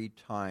 3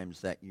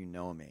 times that you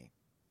know me."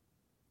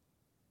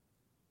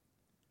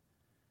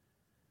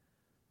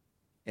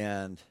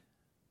 And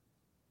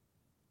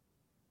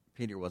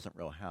Peter wasn't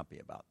real happy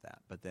about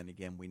that. But then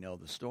again, we know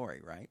the story,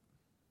 right?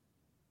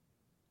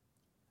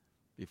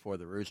 Before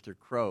the rooster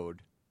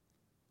crowed,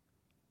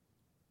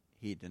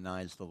 he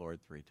denies the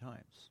Lord 3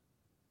 times.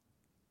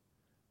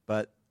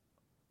 But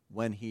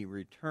when he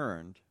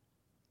returned,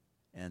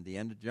 and the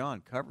end of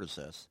John covers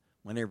this,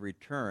 when he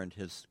returned,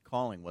 his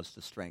calling was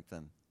to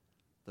strengthen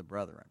the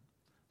brethren.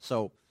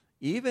 So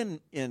even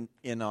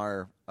in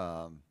our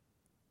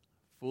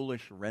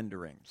foolish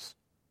renderings,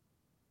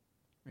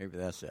 maybe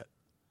that's it.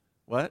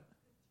 What?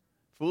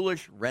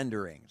 Foolish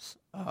renderings.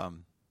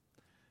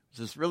 It's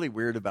just really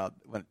weird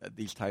about when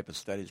these type of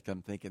studies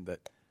come, thinking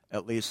that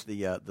at least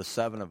the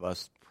 7 of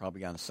us,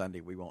 probably on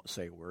Sunday, we won't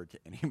say a word to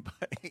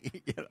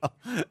anybody,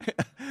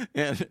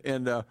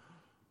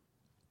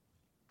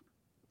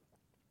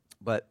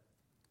 but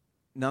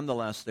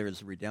nonetheless,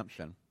 there's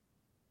redemption,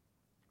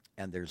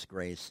 and there's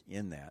grace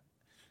in that.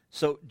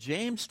 So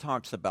James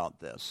talks about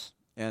this,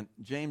 and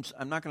James,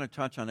 I'm not going to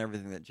touch on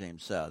everything that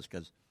James says,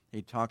 because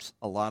he talks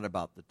a lot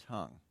about the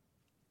tongue.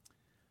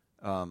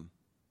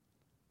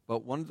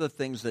 But one of the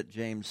things that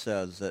James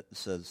says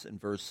in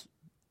verse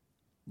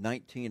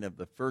 19 of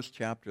the first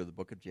chapter of the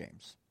book of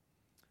James,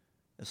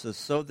 it says,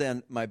 "So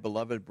then, my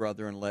beloved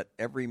brethren, let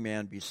every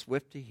man be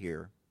swift to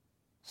hear,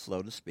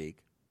 slow to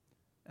speak,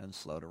 and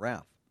slow to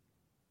wrath."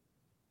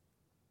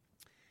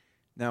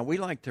 Now, we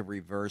like to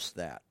reverse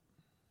that.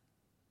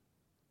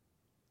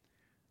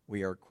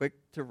 We are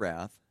quick to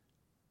wrath,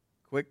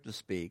 quick to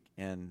speak,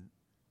 and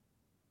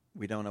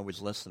we don't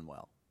always listen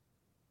well.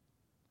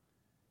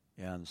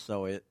 And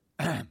so it,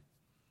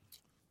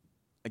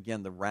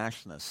 again, the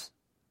rashness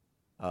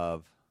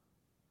of,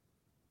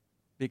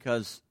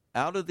 because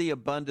out of the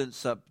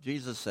abundance of,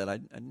 Jesus said, I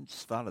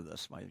just thought of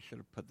this, I should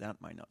have put that in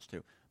my notes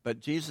too, but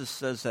Jesus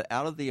says that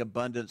out of the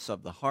abundance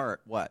of the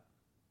heart, what?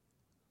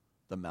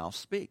 The mouth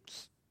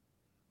speaks.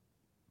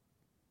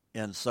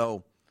 And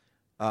so,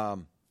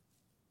 have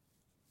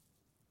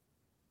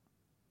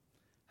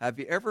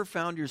you ever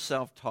found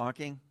yourself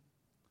talking?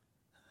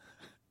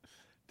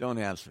 Don't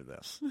answer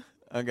this.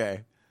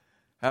 Okay.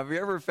 Have you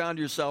ever found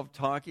yourself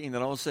talking and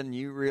then all of a sudden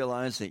you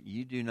realize that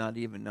you do not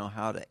even know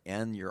how to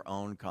end your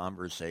own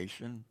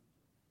conversation?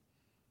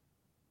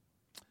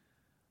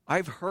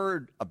 I've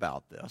heard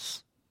about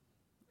this.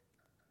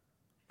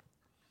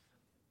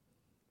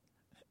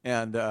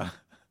 And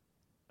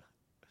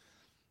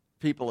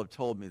people have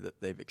told me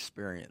that they've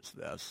experienced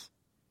this,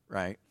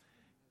 right?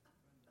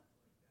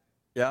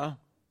 Yeah?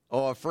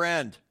 Oh, a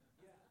friend.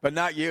 But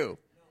not you.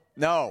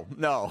 No.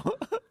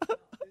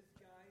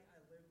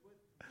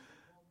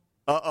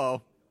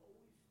 Uh-oh.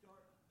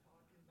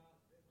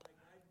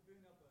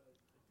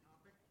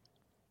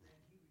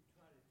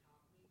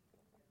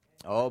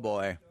 Oh,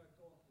 boy.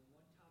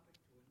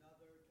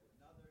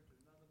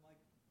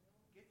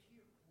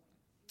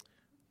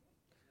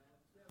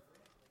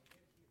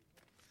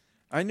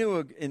 I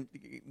knew,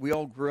 we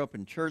all grew up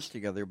in church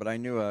together, but I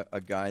knew a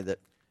guy that,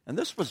 and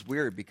this was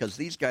weird because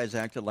these guys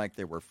acted like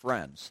they were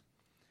friends.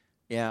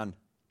 And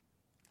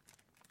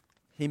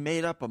he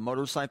made up a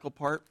motorcycle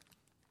part,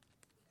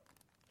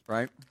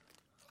 right?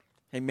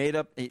 He made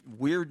up a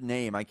weird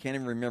name. I can't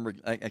even remember.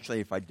 Actually,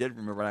 if I did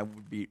remember, I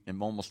would be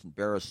almost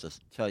embarrassed to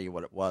tell you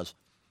what it was.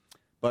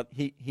 But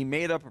he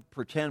made up a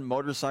pretend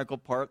motorcycle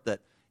part that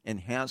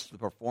enhanced the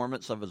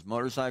performance of his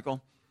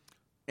motorcycle.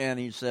 And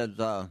he said,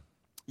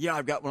 yeah,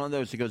 I've got one of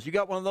those. He goes, you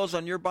got one of those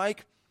on your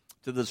bike?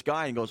 To this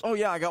guy. And he goes, oh,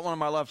 yeah, I got one on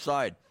my left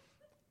side.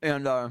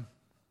 And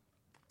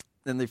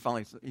then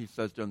he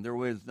says to him, there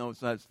was no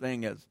such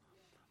thing as.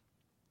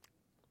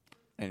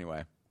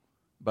 Anyway,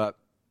 but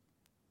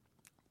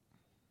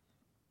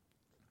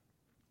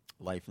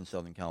life in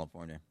Southern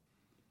California.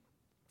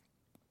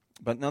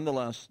 But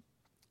nonetheless,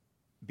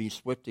 be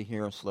swift to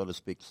hear, slow to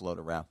speak, slow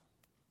to wrath.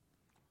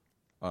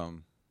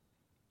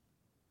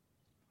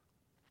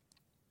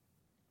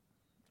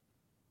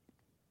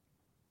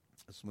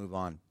 Let's move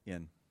on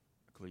in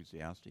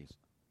Ecclesiastes.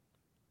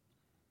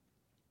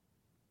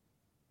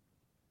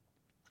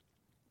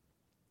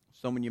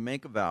 So when you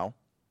make a vow,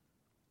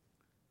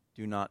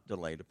 do not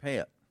delay to pay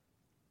it,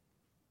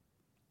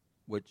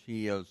 which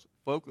he is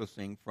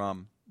focusing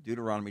from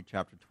Deuteronomy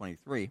chapter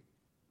 23,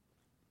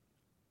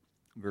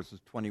 verses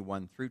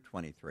 21 through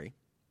 23.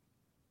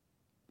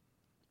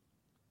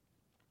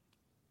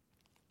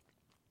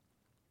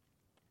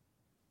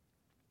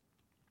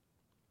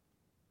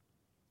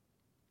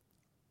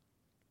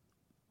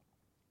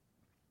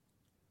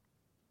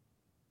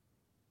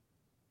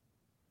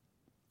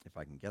 If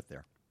I can get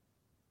there.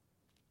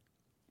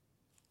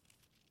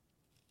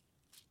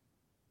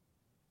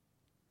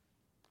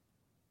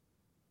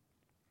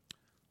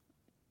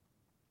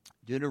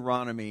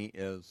 Deuteronomy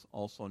is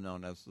also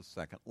known as the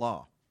second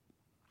law.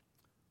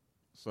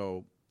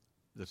 So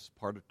this is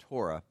part of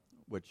Torah,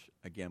 which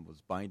again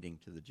was binding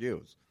to the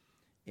Jews.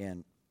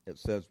 And it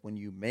says, when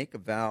you make a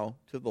vow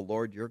to the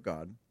Lord your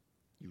God,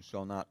 you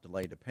shall not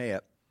delay to pay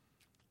it,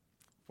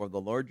 for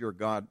the Lord your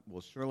God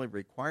will surely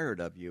require it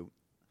of you,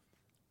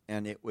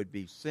 and it would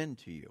be sin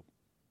to you.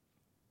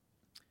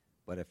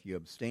 But if you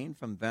abstain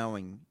from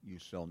vowing, you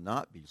shall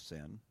not be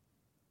sin,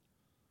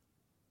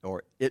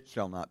 or it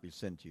shall not be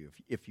sin to you.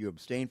 If you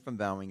abstain from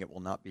vowing, it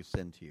will not be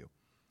sin to you.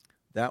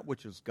 That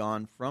which is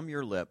gone from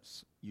your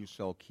lips, you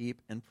shall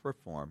keep and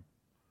perform,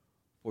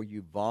 for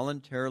you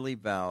voluntarily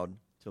vowed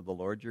to the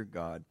Lord your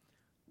God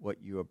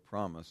what you have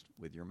promised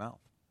with your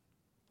mouth.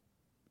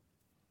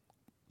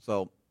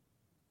 So,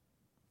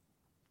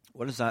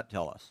 what does that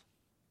tell us?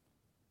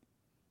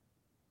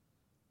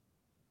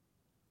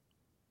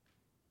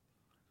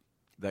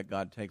 That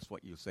God takes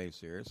what you say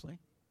seriously?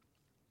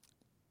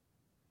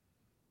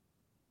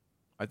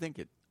 I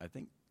think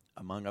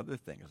among other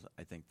things,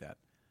 I think that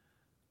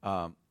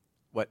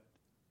what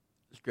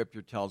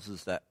Scripture tells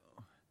us that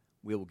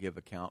we will give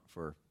account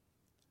for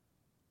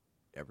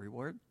every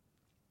word.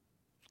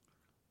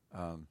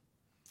 Oh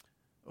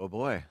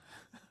boy.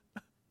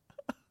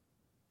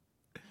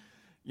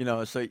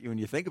 So when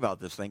you think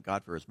about this, thank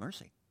God for his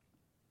mercy.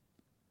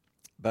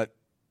 But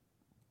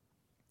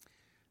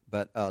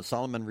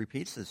Solomon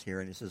repeats this here,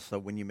 and he says, so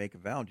when you make a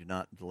vow, do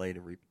not delay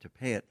to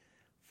pay it,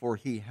 for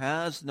he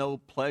has no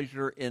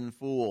pleasure in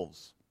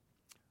fools.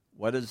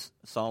 What is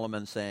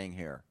Solomon saying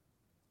here?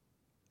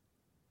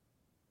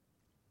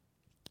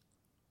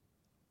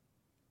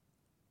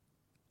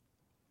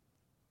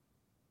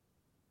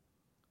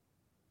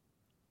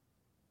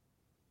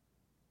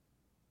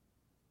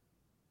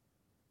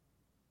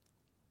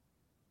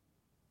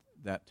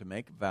 That to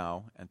make a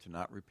vow and to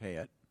not repay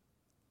it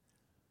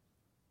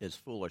is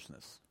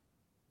foolishness.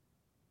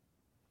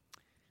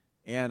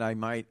 And I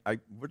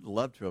would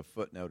love to have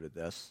footnoted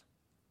this.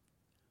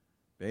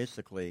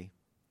 Basically,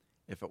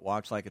 if it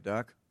walks like a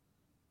duck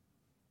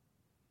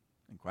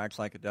and quacks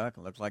like a duck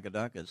and looks like a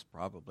duck, it's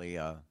probably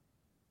a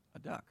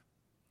duck.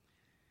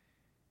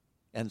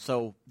 And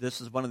so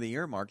this is one of the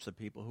earmarks of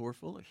people who are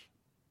foolish.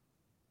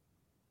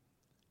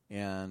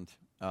 And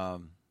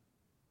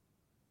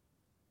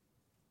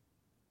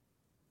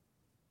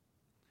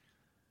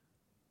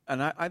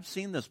I've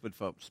seen this with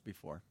folks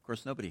before. Of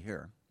course, nobody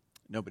here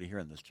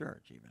in this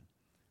church even,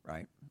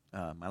 right?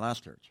 My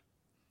last church,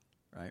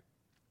 right?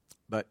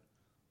 But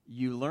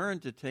you learn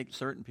to take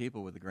certain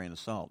people with a grain of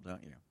salt,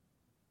 don't you?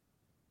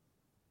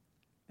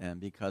 And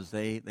because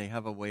they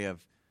have a way of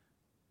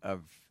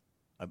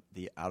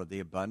out of the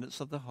abundance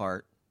of the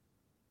heart,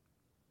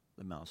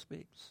 the mouth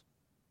speaks,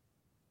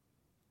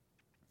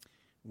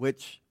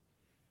 which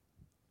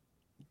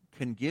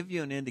can give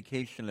you an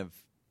indication of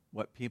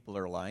what people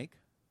are like.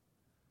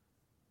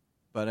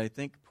 But I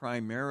think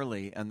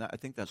primarily, and I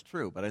think that's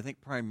true, but I think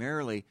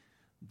primarily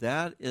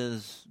that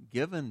is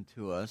given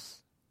to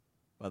us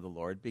by the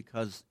Lord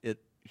because it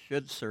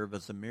should serve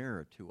as a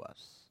mirror to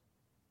us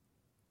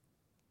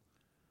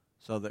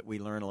so that we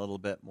learn a little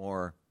bit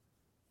more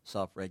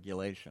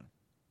self-regulation.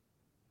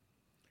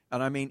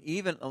 And I mean,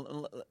 even,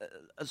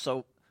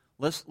 so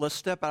let's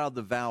step out of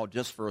the vow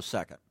just for a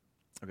second.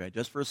 Okay,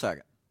 just for a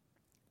second.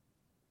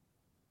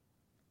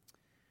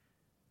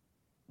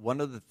 One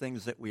of the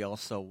things that we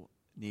also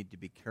need to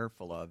be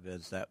careful of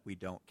is that we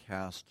don't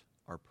cast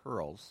our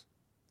pearls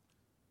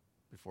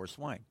before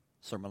swine.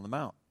 Sermon on the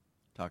Mount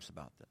talks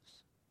about this.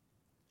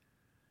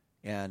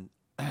 And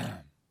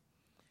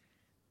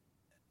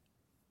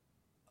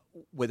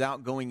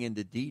without going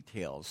into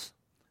details,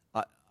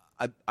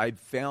 I've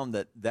found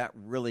that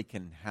really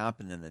can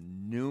happen in a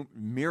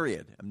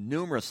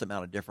numerous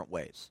amount of different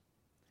ways,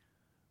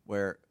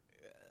 where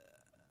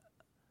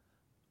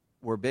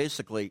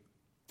basically,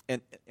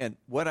 and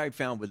what I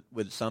found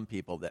with some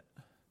people that,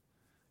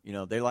 you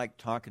know, they like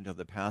talking to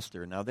the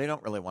pastor. Now, they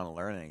don't really want to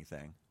learn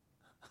anything,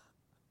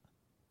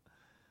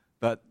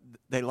 but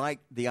they like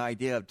the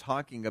idea of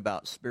talking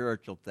about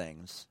spiritual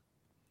things,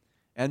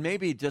 and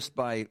maybe just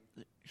by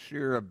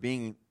sheer of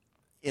being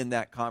in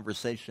that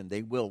conversation,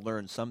 they will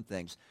learn some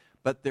things,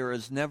 but there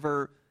is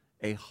never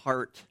a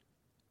heart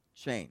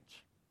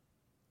change.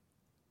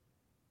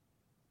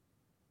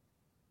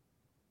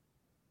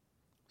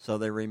 So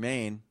they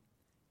remain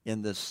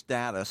in the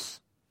status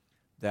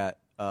that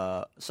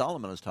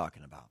Solomon is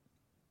talking about.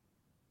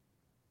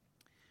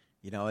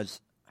 You know, it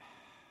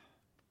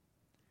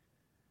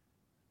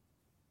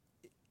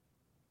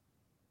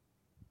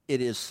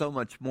is so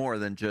much more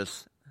than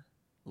just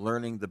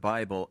learning the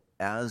Bible,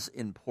 as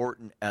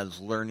important as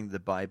learning the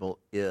Bible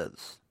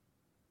is.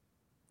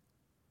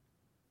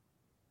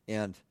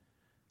 And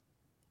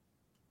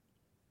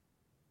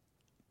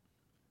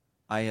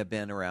I have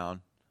been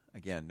around,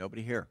 again,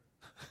 nobody here,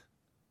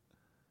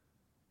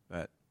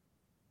 but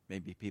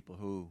maybe people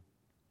who,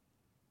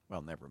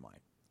 well, never mind.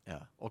 Yeah,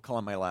 we'll call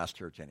them my last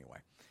church anyway.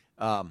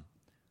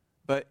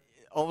 But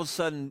all of a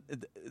sudden,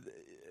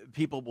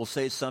 people will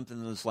say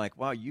something that's like,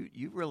 wow, you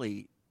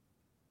really,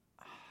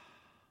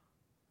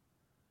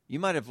 you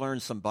might have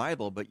learned some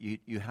Bible, but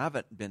you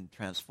haven't been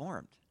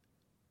transformed.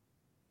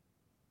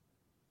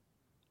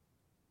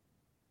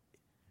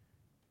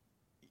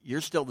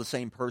 You're still the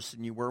same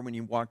person you were when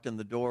you walked in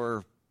the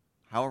door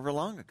however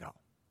long ago,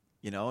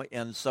 you know?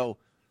 And so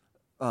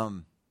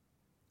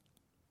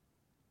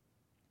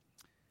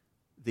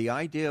the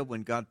idea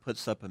when God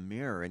puts up a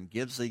mirror and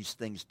gives these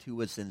things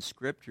to us in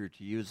Scripture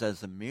to use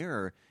as a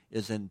mirror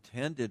is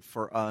intended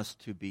for us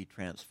to be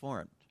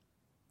transformed.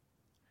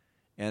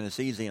 And it's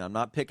easy, and I'm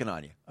not picking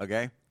on you,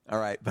 okay? All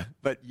right,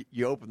 but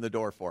you open the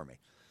door for me.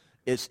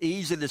 It's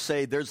easy to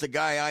say, there's a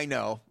guy I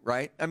know,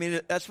 right? I mean,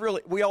 that's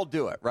really, we all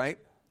do it, right?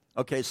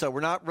 Okay, so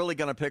we're not really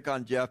going to pick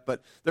on Jeff,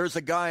 but there's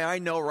a guy I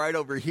know right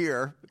over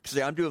here.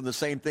 See, I'm doing the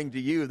same thing to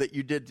you that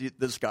you did to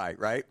this guy,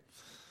 right?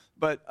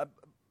 But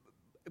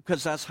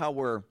because that's how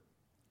we're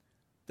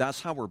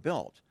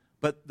built.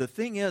 But the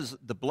thing is,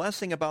 the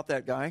blessing about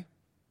that guy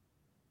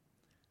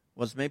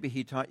was maybe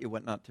he taught you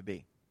what not to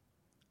be.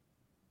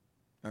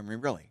 I mean,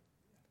 really.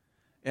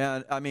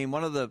 And, I mean,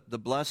 one of the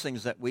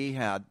blessings that we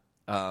had,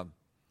 I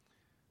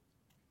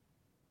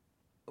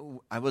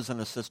was an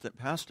assistant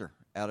pastor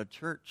at a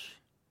church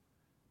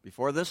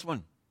before this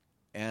one,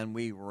 and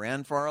we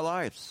ran for our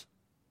lives.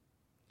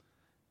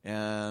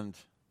 And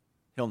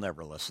he'll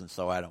never listen,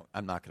 so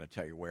I'm not going to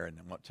tell you where, and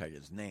I won't tell you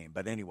his name.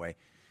 But anyway,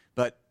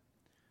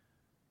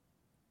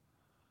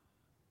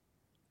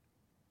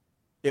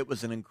 it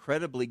was an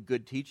incredibly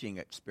good teaching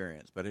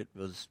experience, but it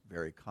was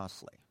very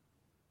costly.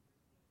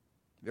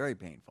 Very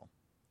painful.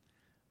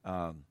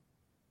 And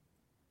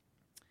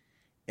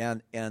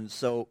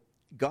so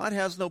God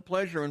has no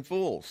pleasure in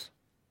fools.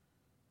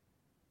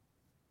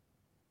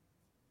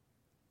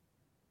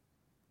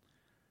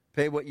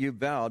 Pay what you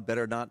vowed,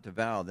 better not to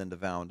vow than to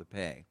vow and to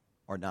pay,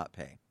 or not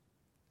pay.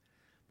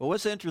 But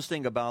what's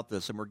interesting about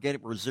this, and we're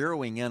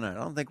zeroing in, and I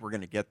don't think we're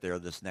going to get there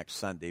this next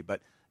Sunday, but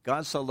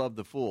God so loved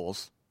the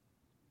fools.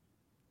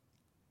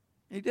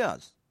 He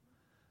does.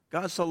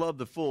 God so loved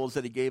the fools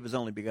that he gave his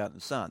only begotten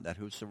Son, that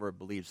whosoever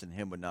believes in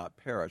him would not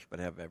perish, but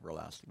have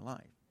everlasting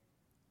life.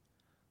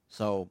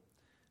 So,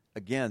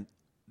 again,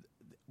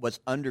 what's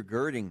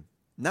undergirding,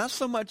 not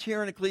so much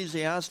here in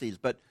Ecclesiastes,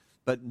 but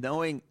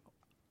knowing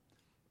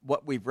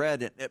what we've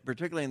read,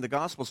 particularly in the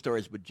gospel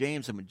stories with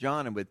James and with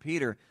John and with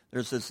Peter,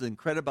 there's this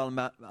incredible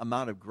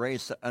amount of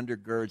grace that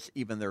undergirds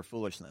even their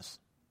foolishness.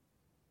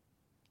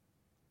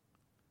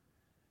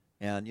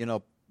 And, you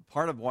know,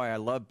 part of why I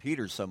love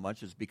Peter so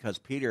much is because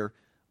Peter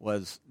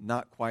was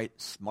not quite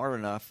smart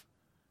enough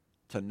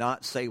to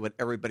not say what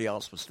everybody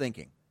else was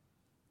thinking.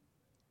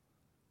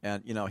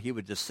 And, you know, he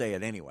would just say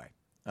it anyway.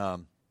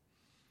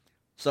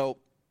 So,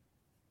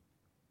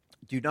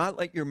 do not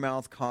let your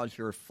mouth cause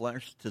your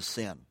flesh to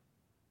sin.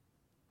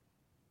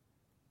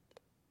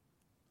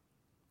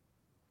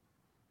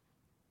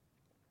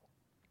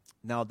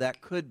 Now,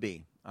 that could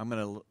be,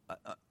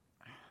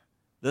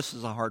 this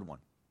is a hard one.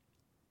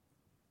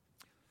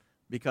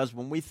 Because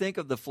when we think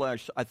of the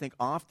flesh, I think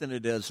often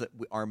it is that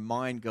our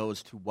mind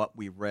goes to what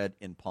we read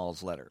in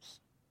Paul's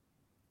letters,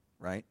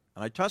 right?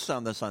 And I touched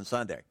on this on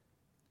Sunday.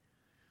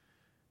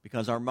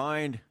 Because our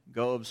mind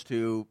goes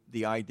to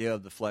the idea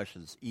of the flesh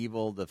is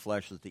evil, the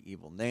flesh is the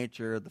evil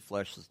nature, the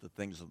flesh is the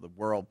things of the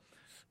world.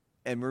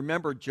 And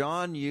remember,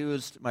 John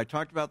used, I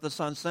talked about this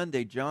on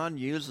Sunday, John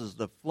uses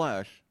the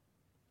flesh,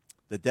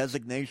 the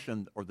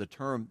designation or the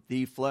term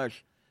the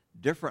flesh,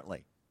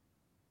 differently.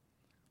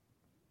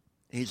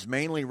 He's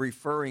mainly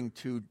referring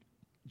to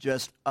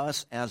just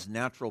us as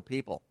natural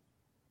people.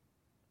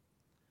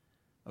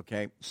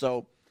 Okay,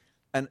 so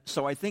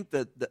I think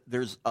that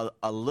there's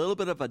a little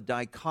bit of a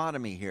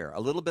dichotomy here, a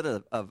little bit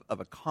of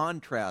a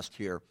contrast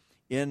here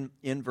in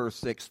verse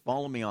 6.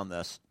 Follow me on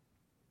this.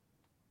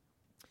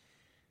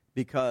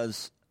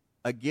 Because,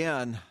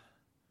 again,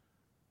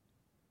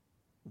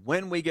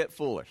 when we get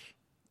foolish,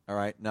 all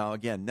right, now,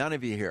 again, none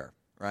of you here,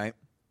 right?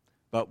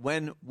 But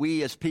when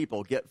we as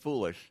people get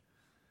foolish,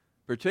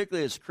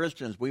 particularly as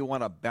Christians, we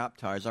want to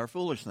baptize our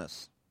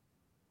foolishness.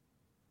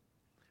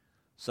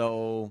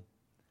 So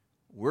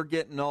we're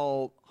getting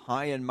all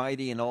high and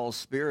mighty and all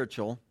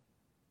spiritual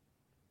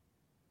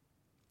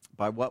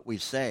by what we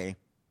say,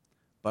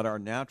 but our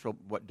natural,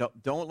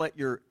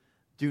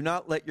 do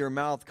not let your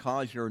mouth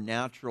cause your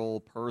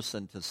natural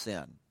person to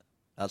sin.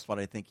 That's what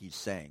I think he's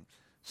saying.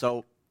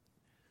 So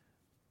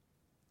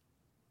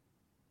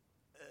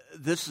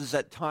this is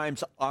at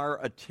times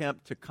our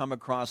attempt to come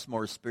across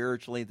more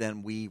spiritually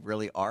than we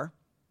really are.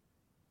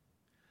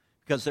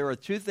 Because there are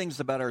two things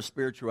about our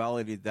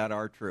spirituality that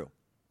are true.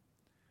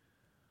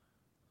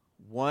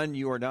 One,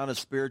 you are not as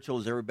spiritual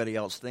as everybody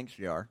else thinks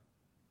you are,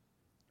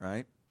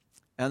 right?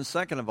 And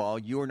second of all,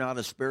 you are not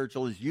as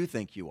spiritual as you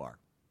think you are.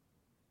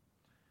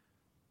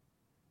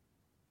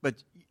 But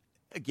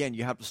again,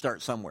 you have to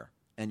start somewhere,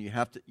 and you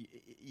have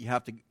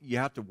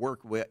to work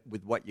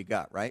with what you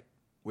got, right?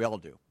 We all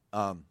do.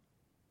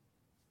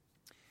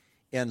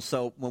 And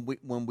so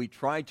when we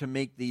try to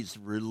make these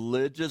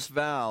religious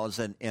vows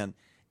and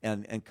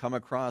come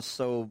across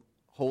so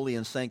holy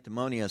and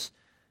sanctimonious,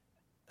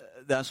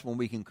 that's when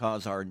we can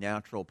cause our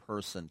natural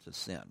person to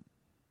sin.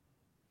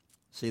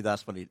 See,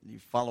 that's what you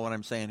follow what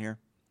I'm saying here?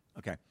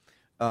 Okay.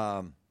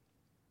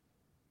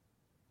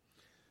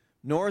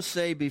 Nor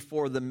say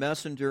before the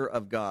messenger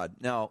of God.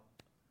 Now,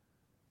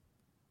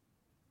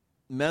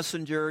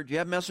 messenger, do you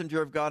have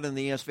messenger of God in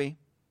the ESV?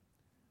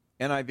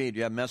 NIV, do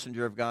you have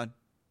messenger of God?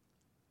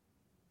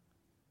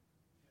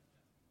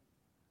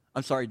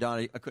 I'm sorry,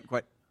 Donnie, I couldn't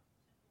quite.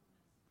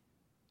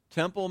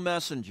 Temple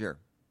messenger.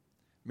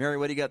 Mary,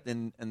 what do you got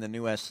in the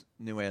new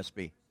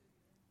ASB?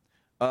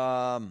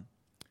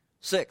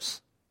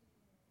 6.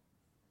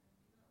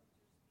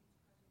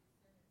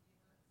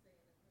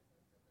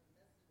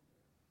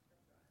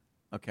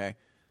 Okay.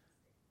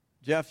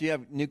 Jeff, do you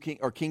have New King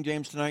or King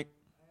James tonight?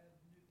 I have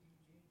New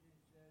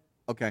King James.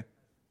 Okay.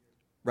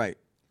 Right.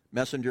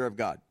 Messenger of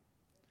God.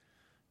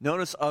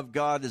 Notice of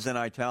God is in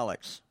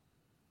italics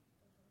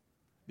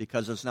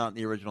because it's not in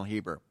the original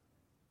Hebrew.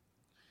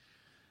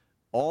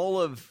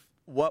 All of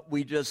what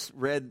we just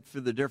read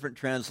through the different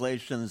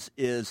translations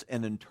is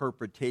an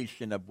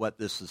interpretation of what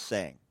this is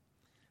saying.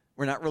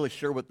 We're not really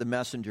sure what the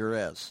messenger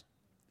is.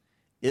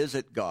 Is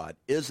it God?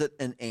 Is it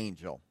an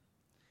angel?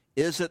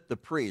 Is it the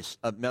priest,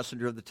 a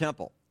messenger of the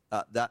temple?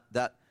 That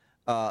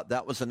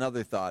was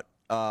another thought.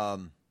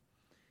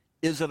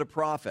 Is it a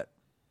prophet?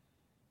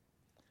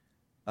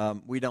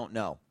 We don't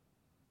know.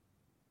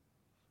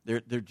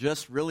 There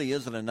just really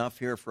isn't enough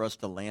here for us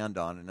to land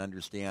on and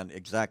understand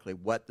exactly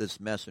what this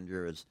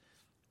messenger is,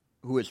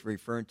 who it's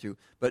referring to.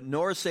 But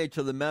nor say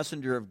to the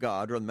messenger of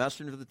God or the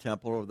messenger of the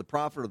temple or the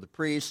prophet or the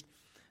priest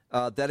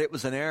that it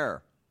was an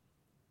error.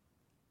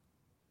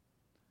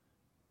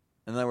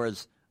 In other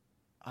words,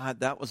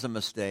 that was a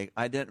mistake.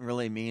 I didn't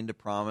really mean to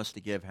promise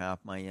to give half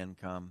my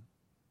income.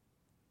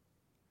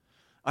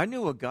 I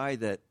knew a guy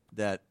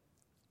that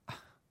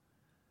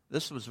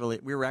this was really,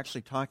 we were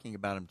actually talking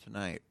about him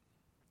tonight.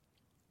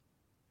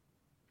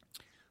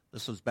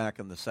 This was back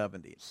in the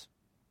 70s,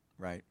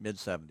 right?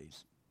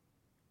 Mid-70s.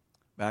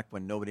 Back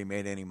when nobody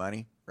made any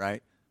money,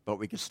 right? But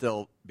we could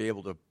still be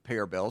able to pay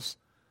our bills,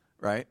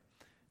 right?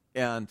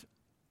 And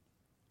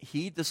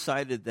he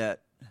decided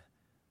that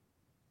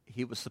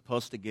he was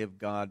supposed to give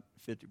God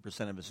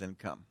 50% of his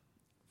income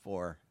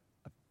for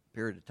a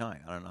period of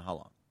time. I don't know how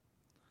long.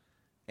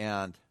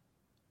 And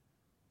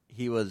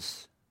he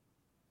was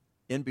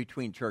in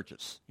between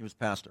churches. He was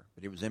pastor,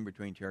 but he was in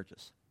between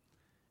churches.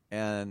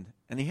 And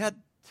he had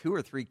 2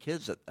 or 3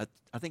 kids,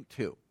 I think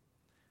 2.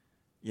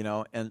 You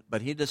know,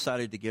 but he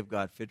decided to give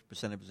God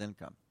 50% of his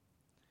income.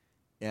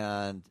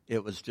 And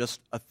it was just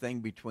a thing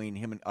between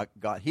him and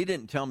God. He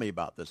didn't tell me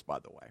about this, by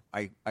the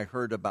way. I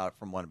heard about it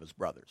from one of his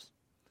brothers.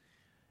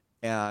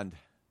 And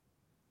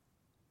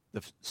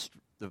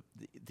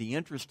the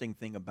interesting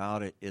thing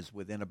about it is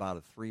within about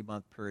a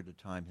 3-month period of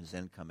time, his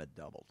income had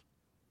doubled,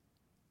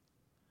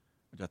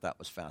 which I thought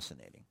was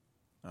fascinating.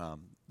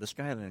 This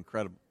guy had an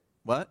incredible...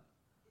 What?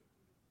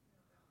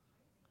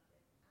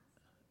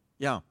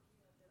 Yeah.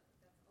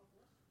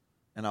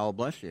 And I will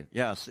bless you.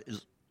 Yes,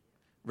 is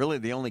really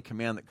the only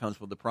command that comes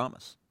with the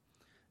promise.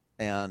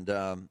 And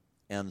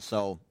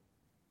so,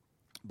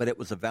 but it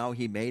was a vow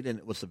he made, and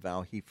it was a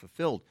vow he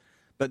fulfilled.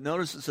 But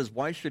notice it says,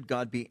 why should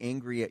God be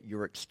angry at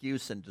your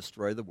excuse and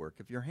destroy the work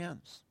of your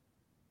hands?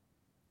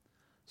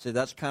 See,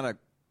 that's kind of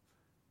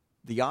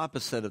the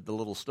opposite of the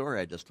little story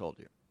I just told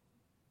you.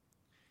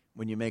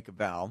 When you make a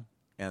vow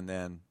and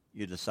then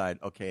you decide,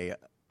 okay,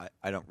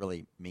 I don't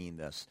really mean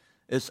this.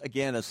 It's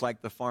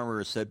like the farmer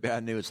who said,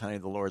 bad news, honey,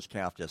 the Lord's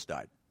calf just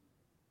died.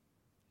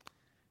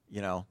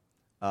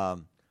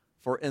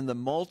 For in the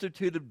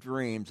multitude of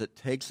dreams, it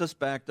takes us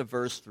back to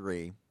verse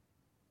 3,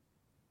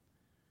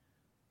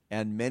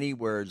 and many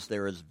words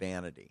there is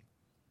vanity.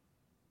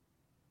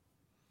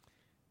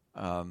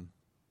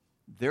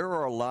 There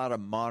are a lot of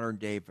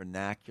modern-day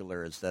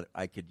vernaculars that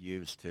I could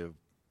use to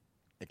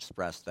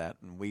express that,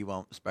 and we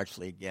won't,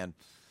 especially, again,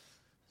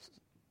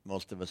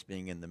 most of us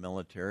being in the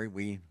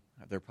military,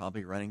 they're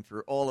probably running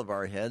through all of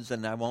our heads,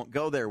 and I won't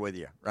go there with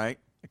you, right?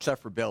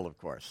 Except for Bill, of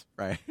course,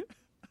 right?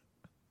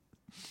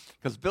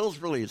 Because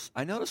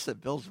I noticed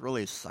that Bill's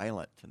really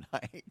silent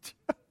tonight.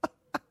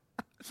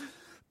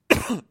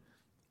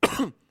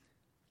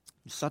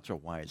 He's such a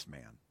wise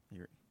man.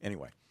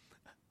 Anyway.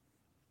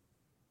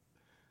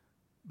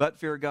 But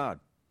fear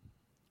God.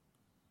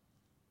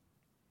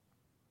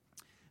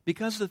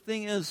 Because the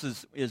thing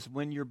is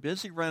when you're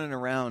busy running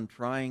around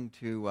trying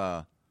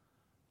to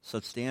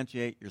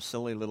substantiate your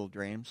silly little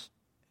dreams,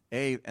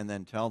 and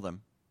then tell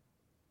them.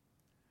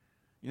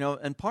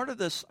 And part of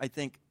this, I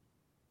think,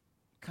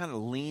 kind of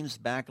leans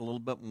back a little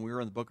bit when we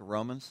were in the book of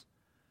Romans,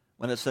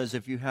 when it says,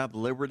 if you have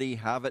liberty,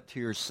 have it to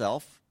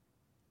yourself,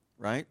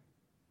 right?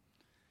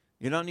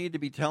 You don't need to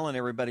be telling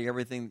everybody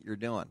everything that you're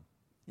doing,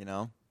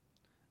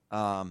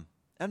 And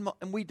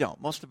we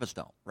don't. Most of us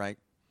don't, right?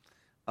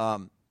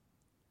 But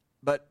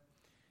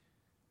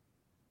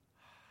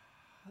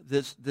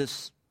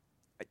this,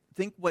 I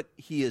think what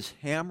he is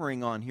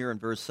hammering on here in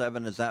verse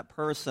 7 is that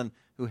person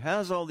who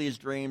has all these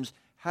dreams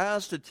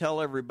has to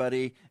tell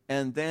everybody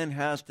and then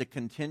has to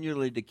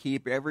continually to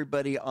keep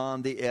everybody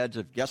on the edge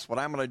of, guess what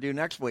I'm going to do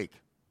next week?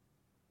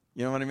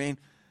 You know what I mean?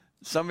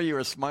 Some of you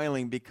are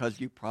smiling because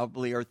you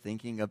probably are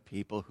thinking of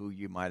people who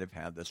you might have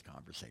had this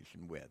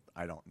conversation with.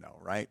 I don't know,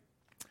 right?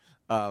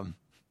 But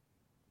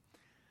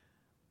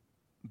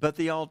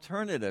the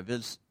alternative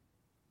is,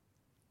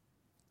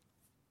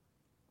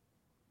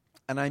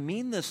 and I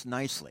mean this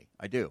nicely,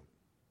 I do.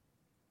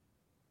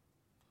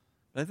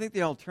 But I think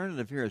the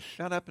alternative here is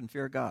shut up and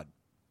fear God.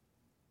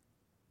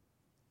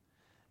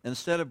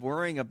 Instead of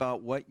worrying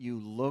about what you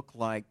look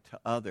like to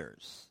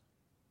others.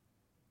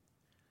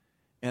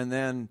 And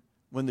then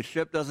when the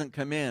ship doesn't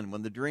come in,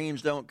 when the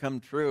dreams don't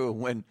come true,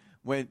 when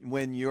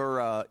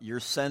your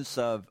sense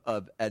of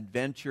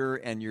adventure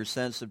and your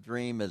sense of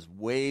dream is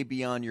way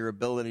beyond your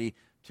ability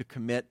to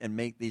commit and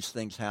make these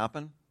things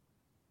happen,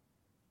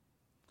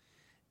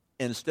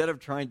 instead of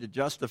trying to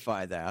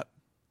justify that,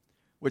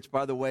 which,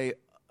 by the way,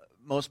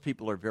 most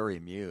people are very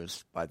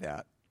amused by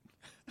that,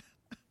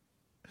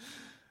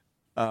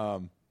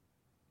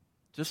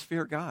 just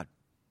fear God.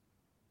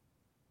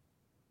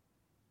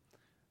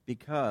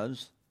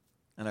 Because,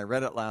 and I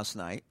read it last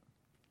night,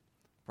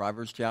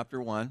 Proverbs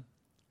chapter 1,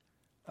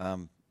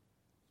 the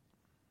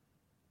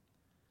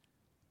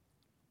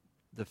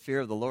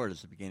fear of the Lord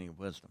is the beginning of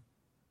wisdom.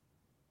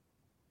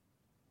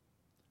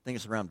 I think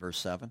it's around verse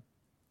 7.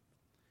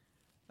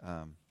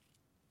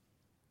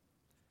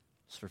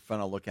 Just for fun,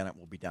 I'll look at it,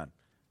 we'll be done.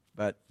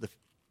 But,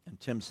 and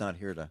Tim's not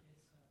here to,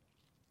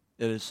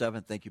 it is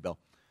 7, thank you, Bill.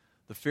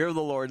 The fear of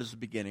the Lord is the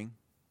beginning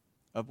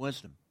of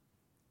wisdom.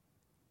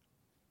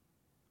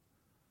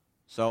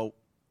 So,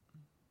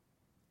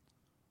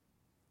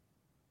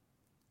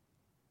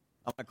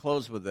 I'm going to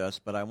close with this,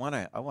 but I want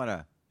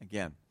to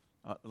again,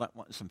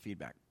 want some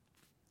feedback.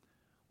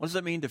 What does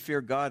it mean to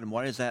fear God, and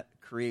why does that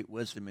create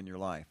wisdom in your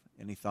life?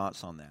 Any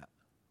thoughts on that?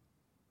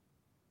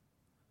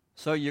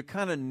 So you're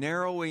kind of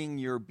narrowing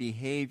your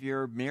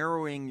behavior,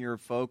 narrowing your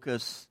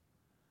focus,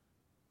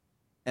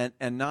 and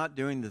not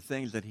doing the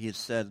things that he has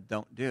said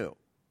don't do,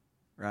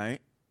 right?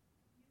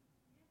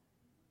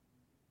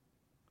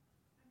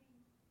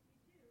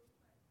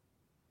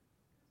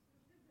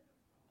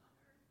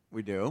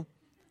 We do.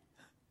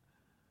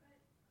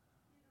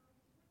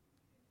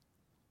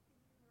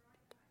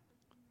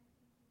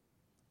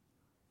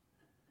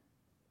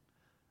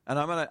 And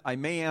I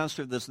may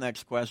answer this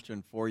next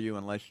question for you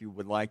unless you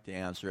would like to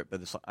answer it.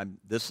 But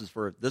this is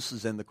where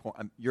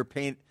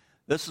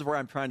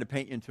I'm trying to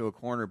paint you into a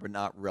corner, but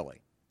not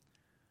really.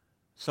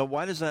 So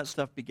why does that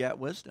stuff beget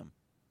wisdom?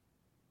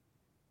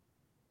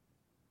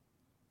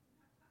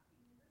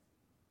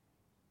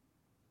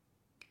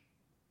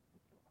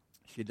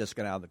 She just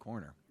got out of the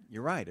corner.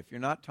 You're right. If you're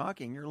not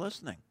talking, you're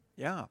listening.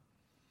 Yeah.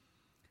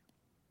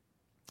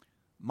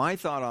 My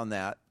thought on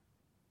that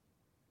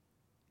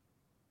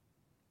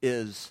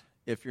is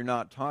if you're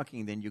not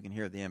talking, then you can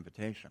hear the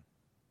invitation,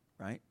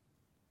 right?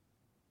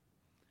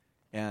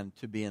 And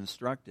to be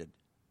instructed.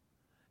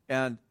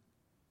 And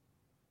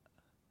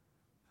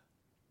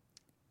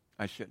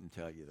I shouldn't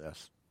tell you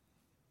this,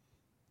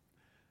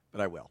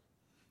 but I will.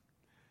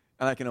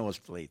 And I can always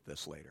delete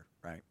this later,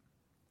 right?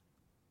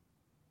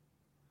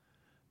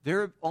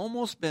 There have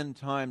almost been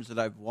times that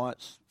I've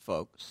watched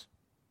folks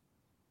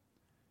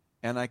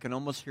And I can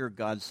almost hear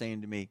God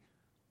saying to me,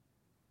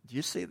 do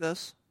you see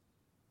this?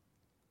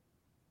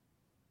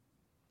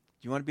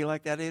 Do you want to be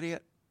like that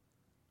idiot?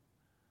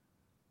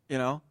 You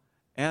know?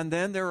 And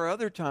then there are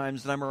other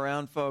times that I'm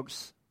around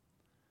folks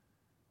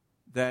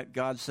that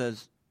God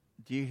says,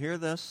 do you hear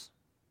this?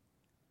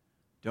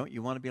 Don't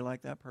you want to be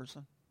like that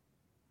person?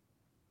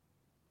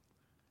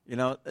 You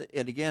know,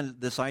 and again,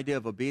 this idea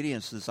of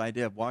obedience, this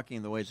idea of walking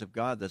in the ways of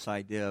God, this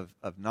idea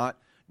of not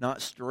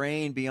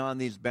straying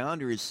beyond these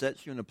boundaries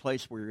sets you in a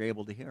place where you're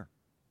able to hear.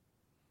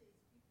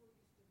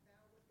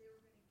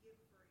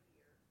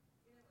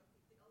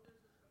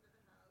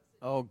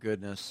 Oh,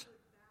 goodness.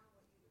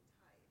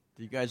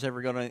 Did you guys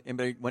ever go to,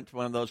 anybody went to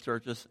one of those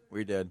churches?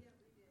 We did.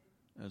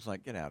 And it's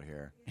like, get out of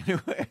here.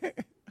 Anyway, I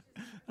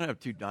don't have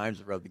two dimes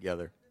to rub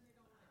together.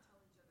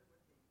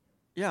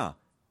 Yeah.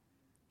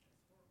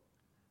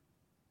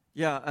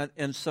 Yeah,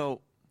 and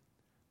so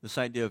this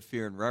idea of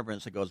fear and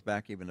reverence, it goes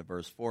back even to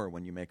verse 4,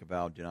 when you make a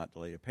vow, do not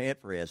delay to pay it,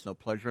 for he has no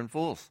pleasure in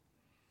fools.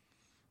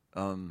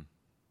 So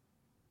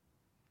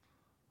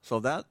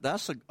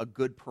that's a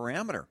good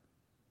parameter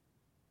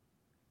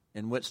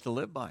in which to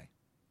live by.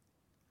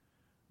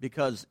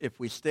 Because if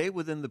we stay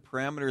within the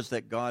parameters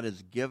that God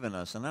has given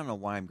us, and I don't know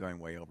why I'm going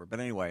way over, but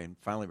anyway, and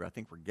finally I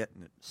think we're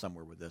getting it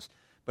somewhere with this,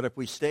 but if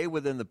we stay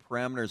within the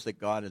parameters that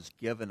God has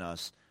given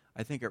us,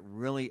 I think it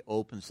really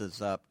opens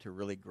us up to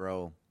really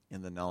grow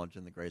in the knowledge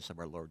and the grace of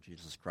our Lord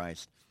Jesus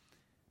Christ,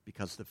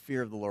 because the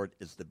fear of the Lord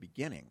is the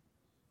beginning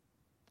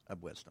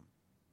of wisdom.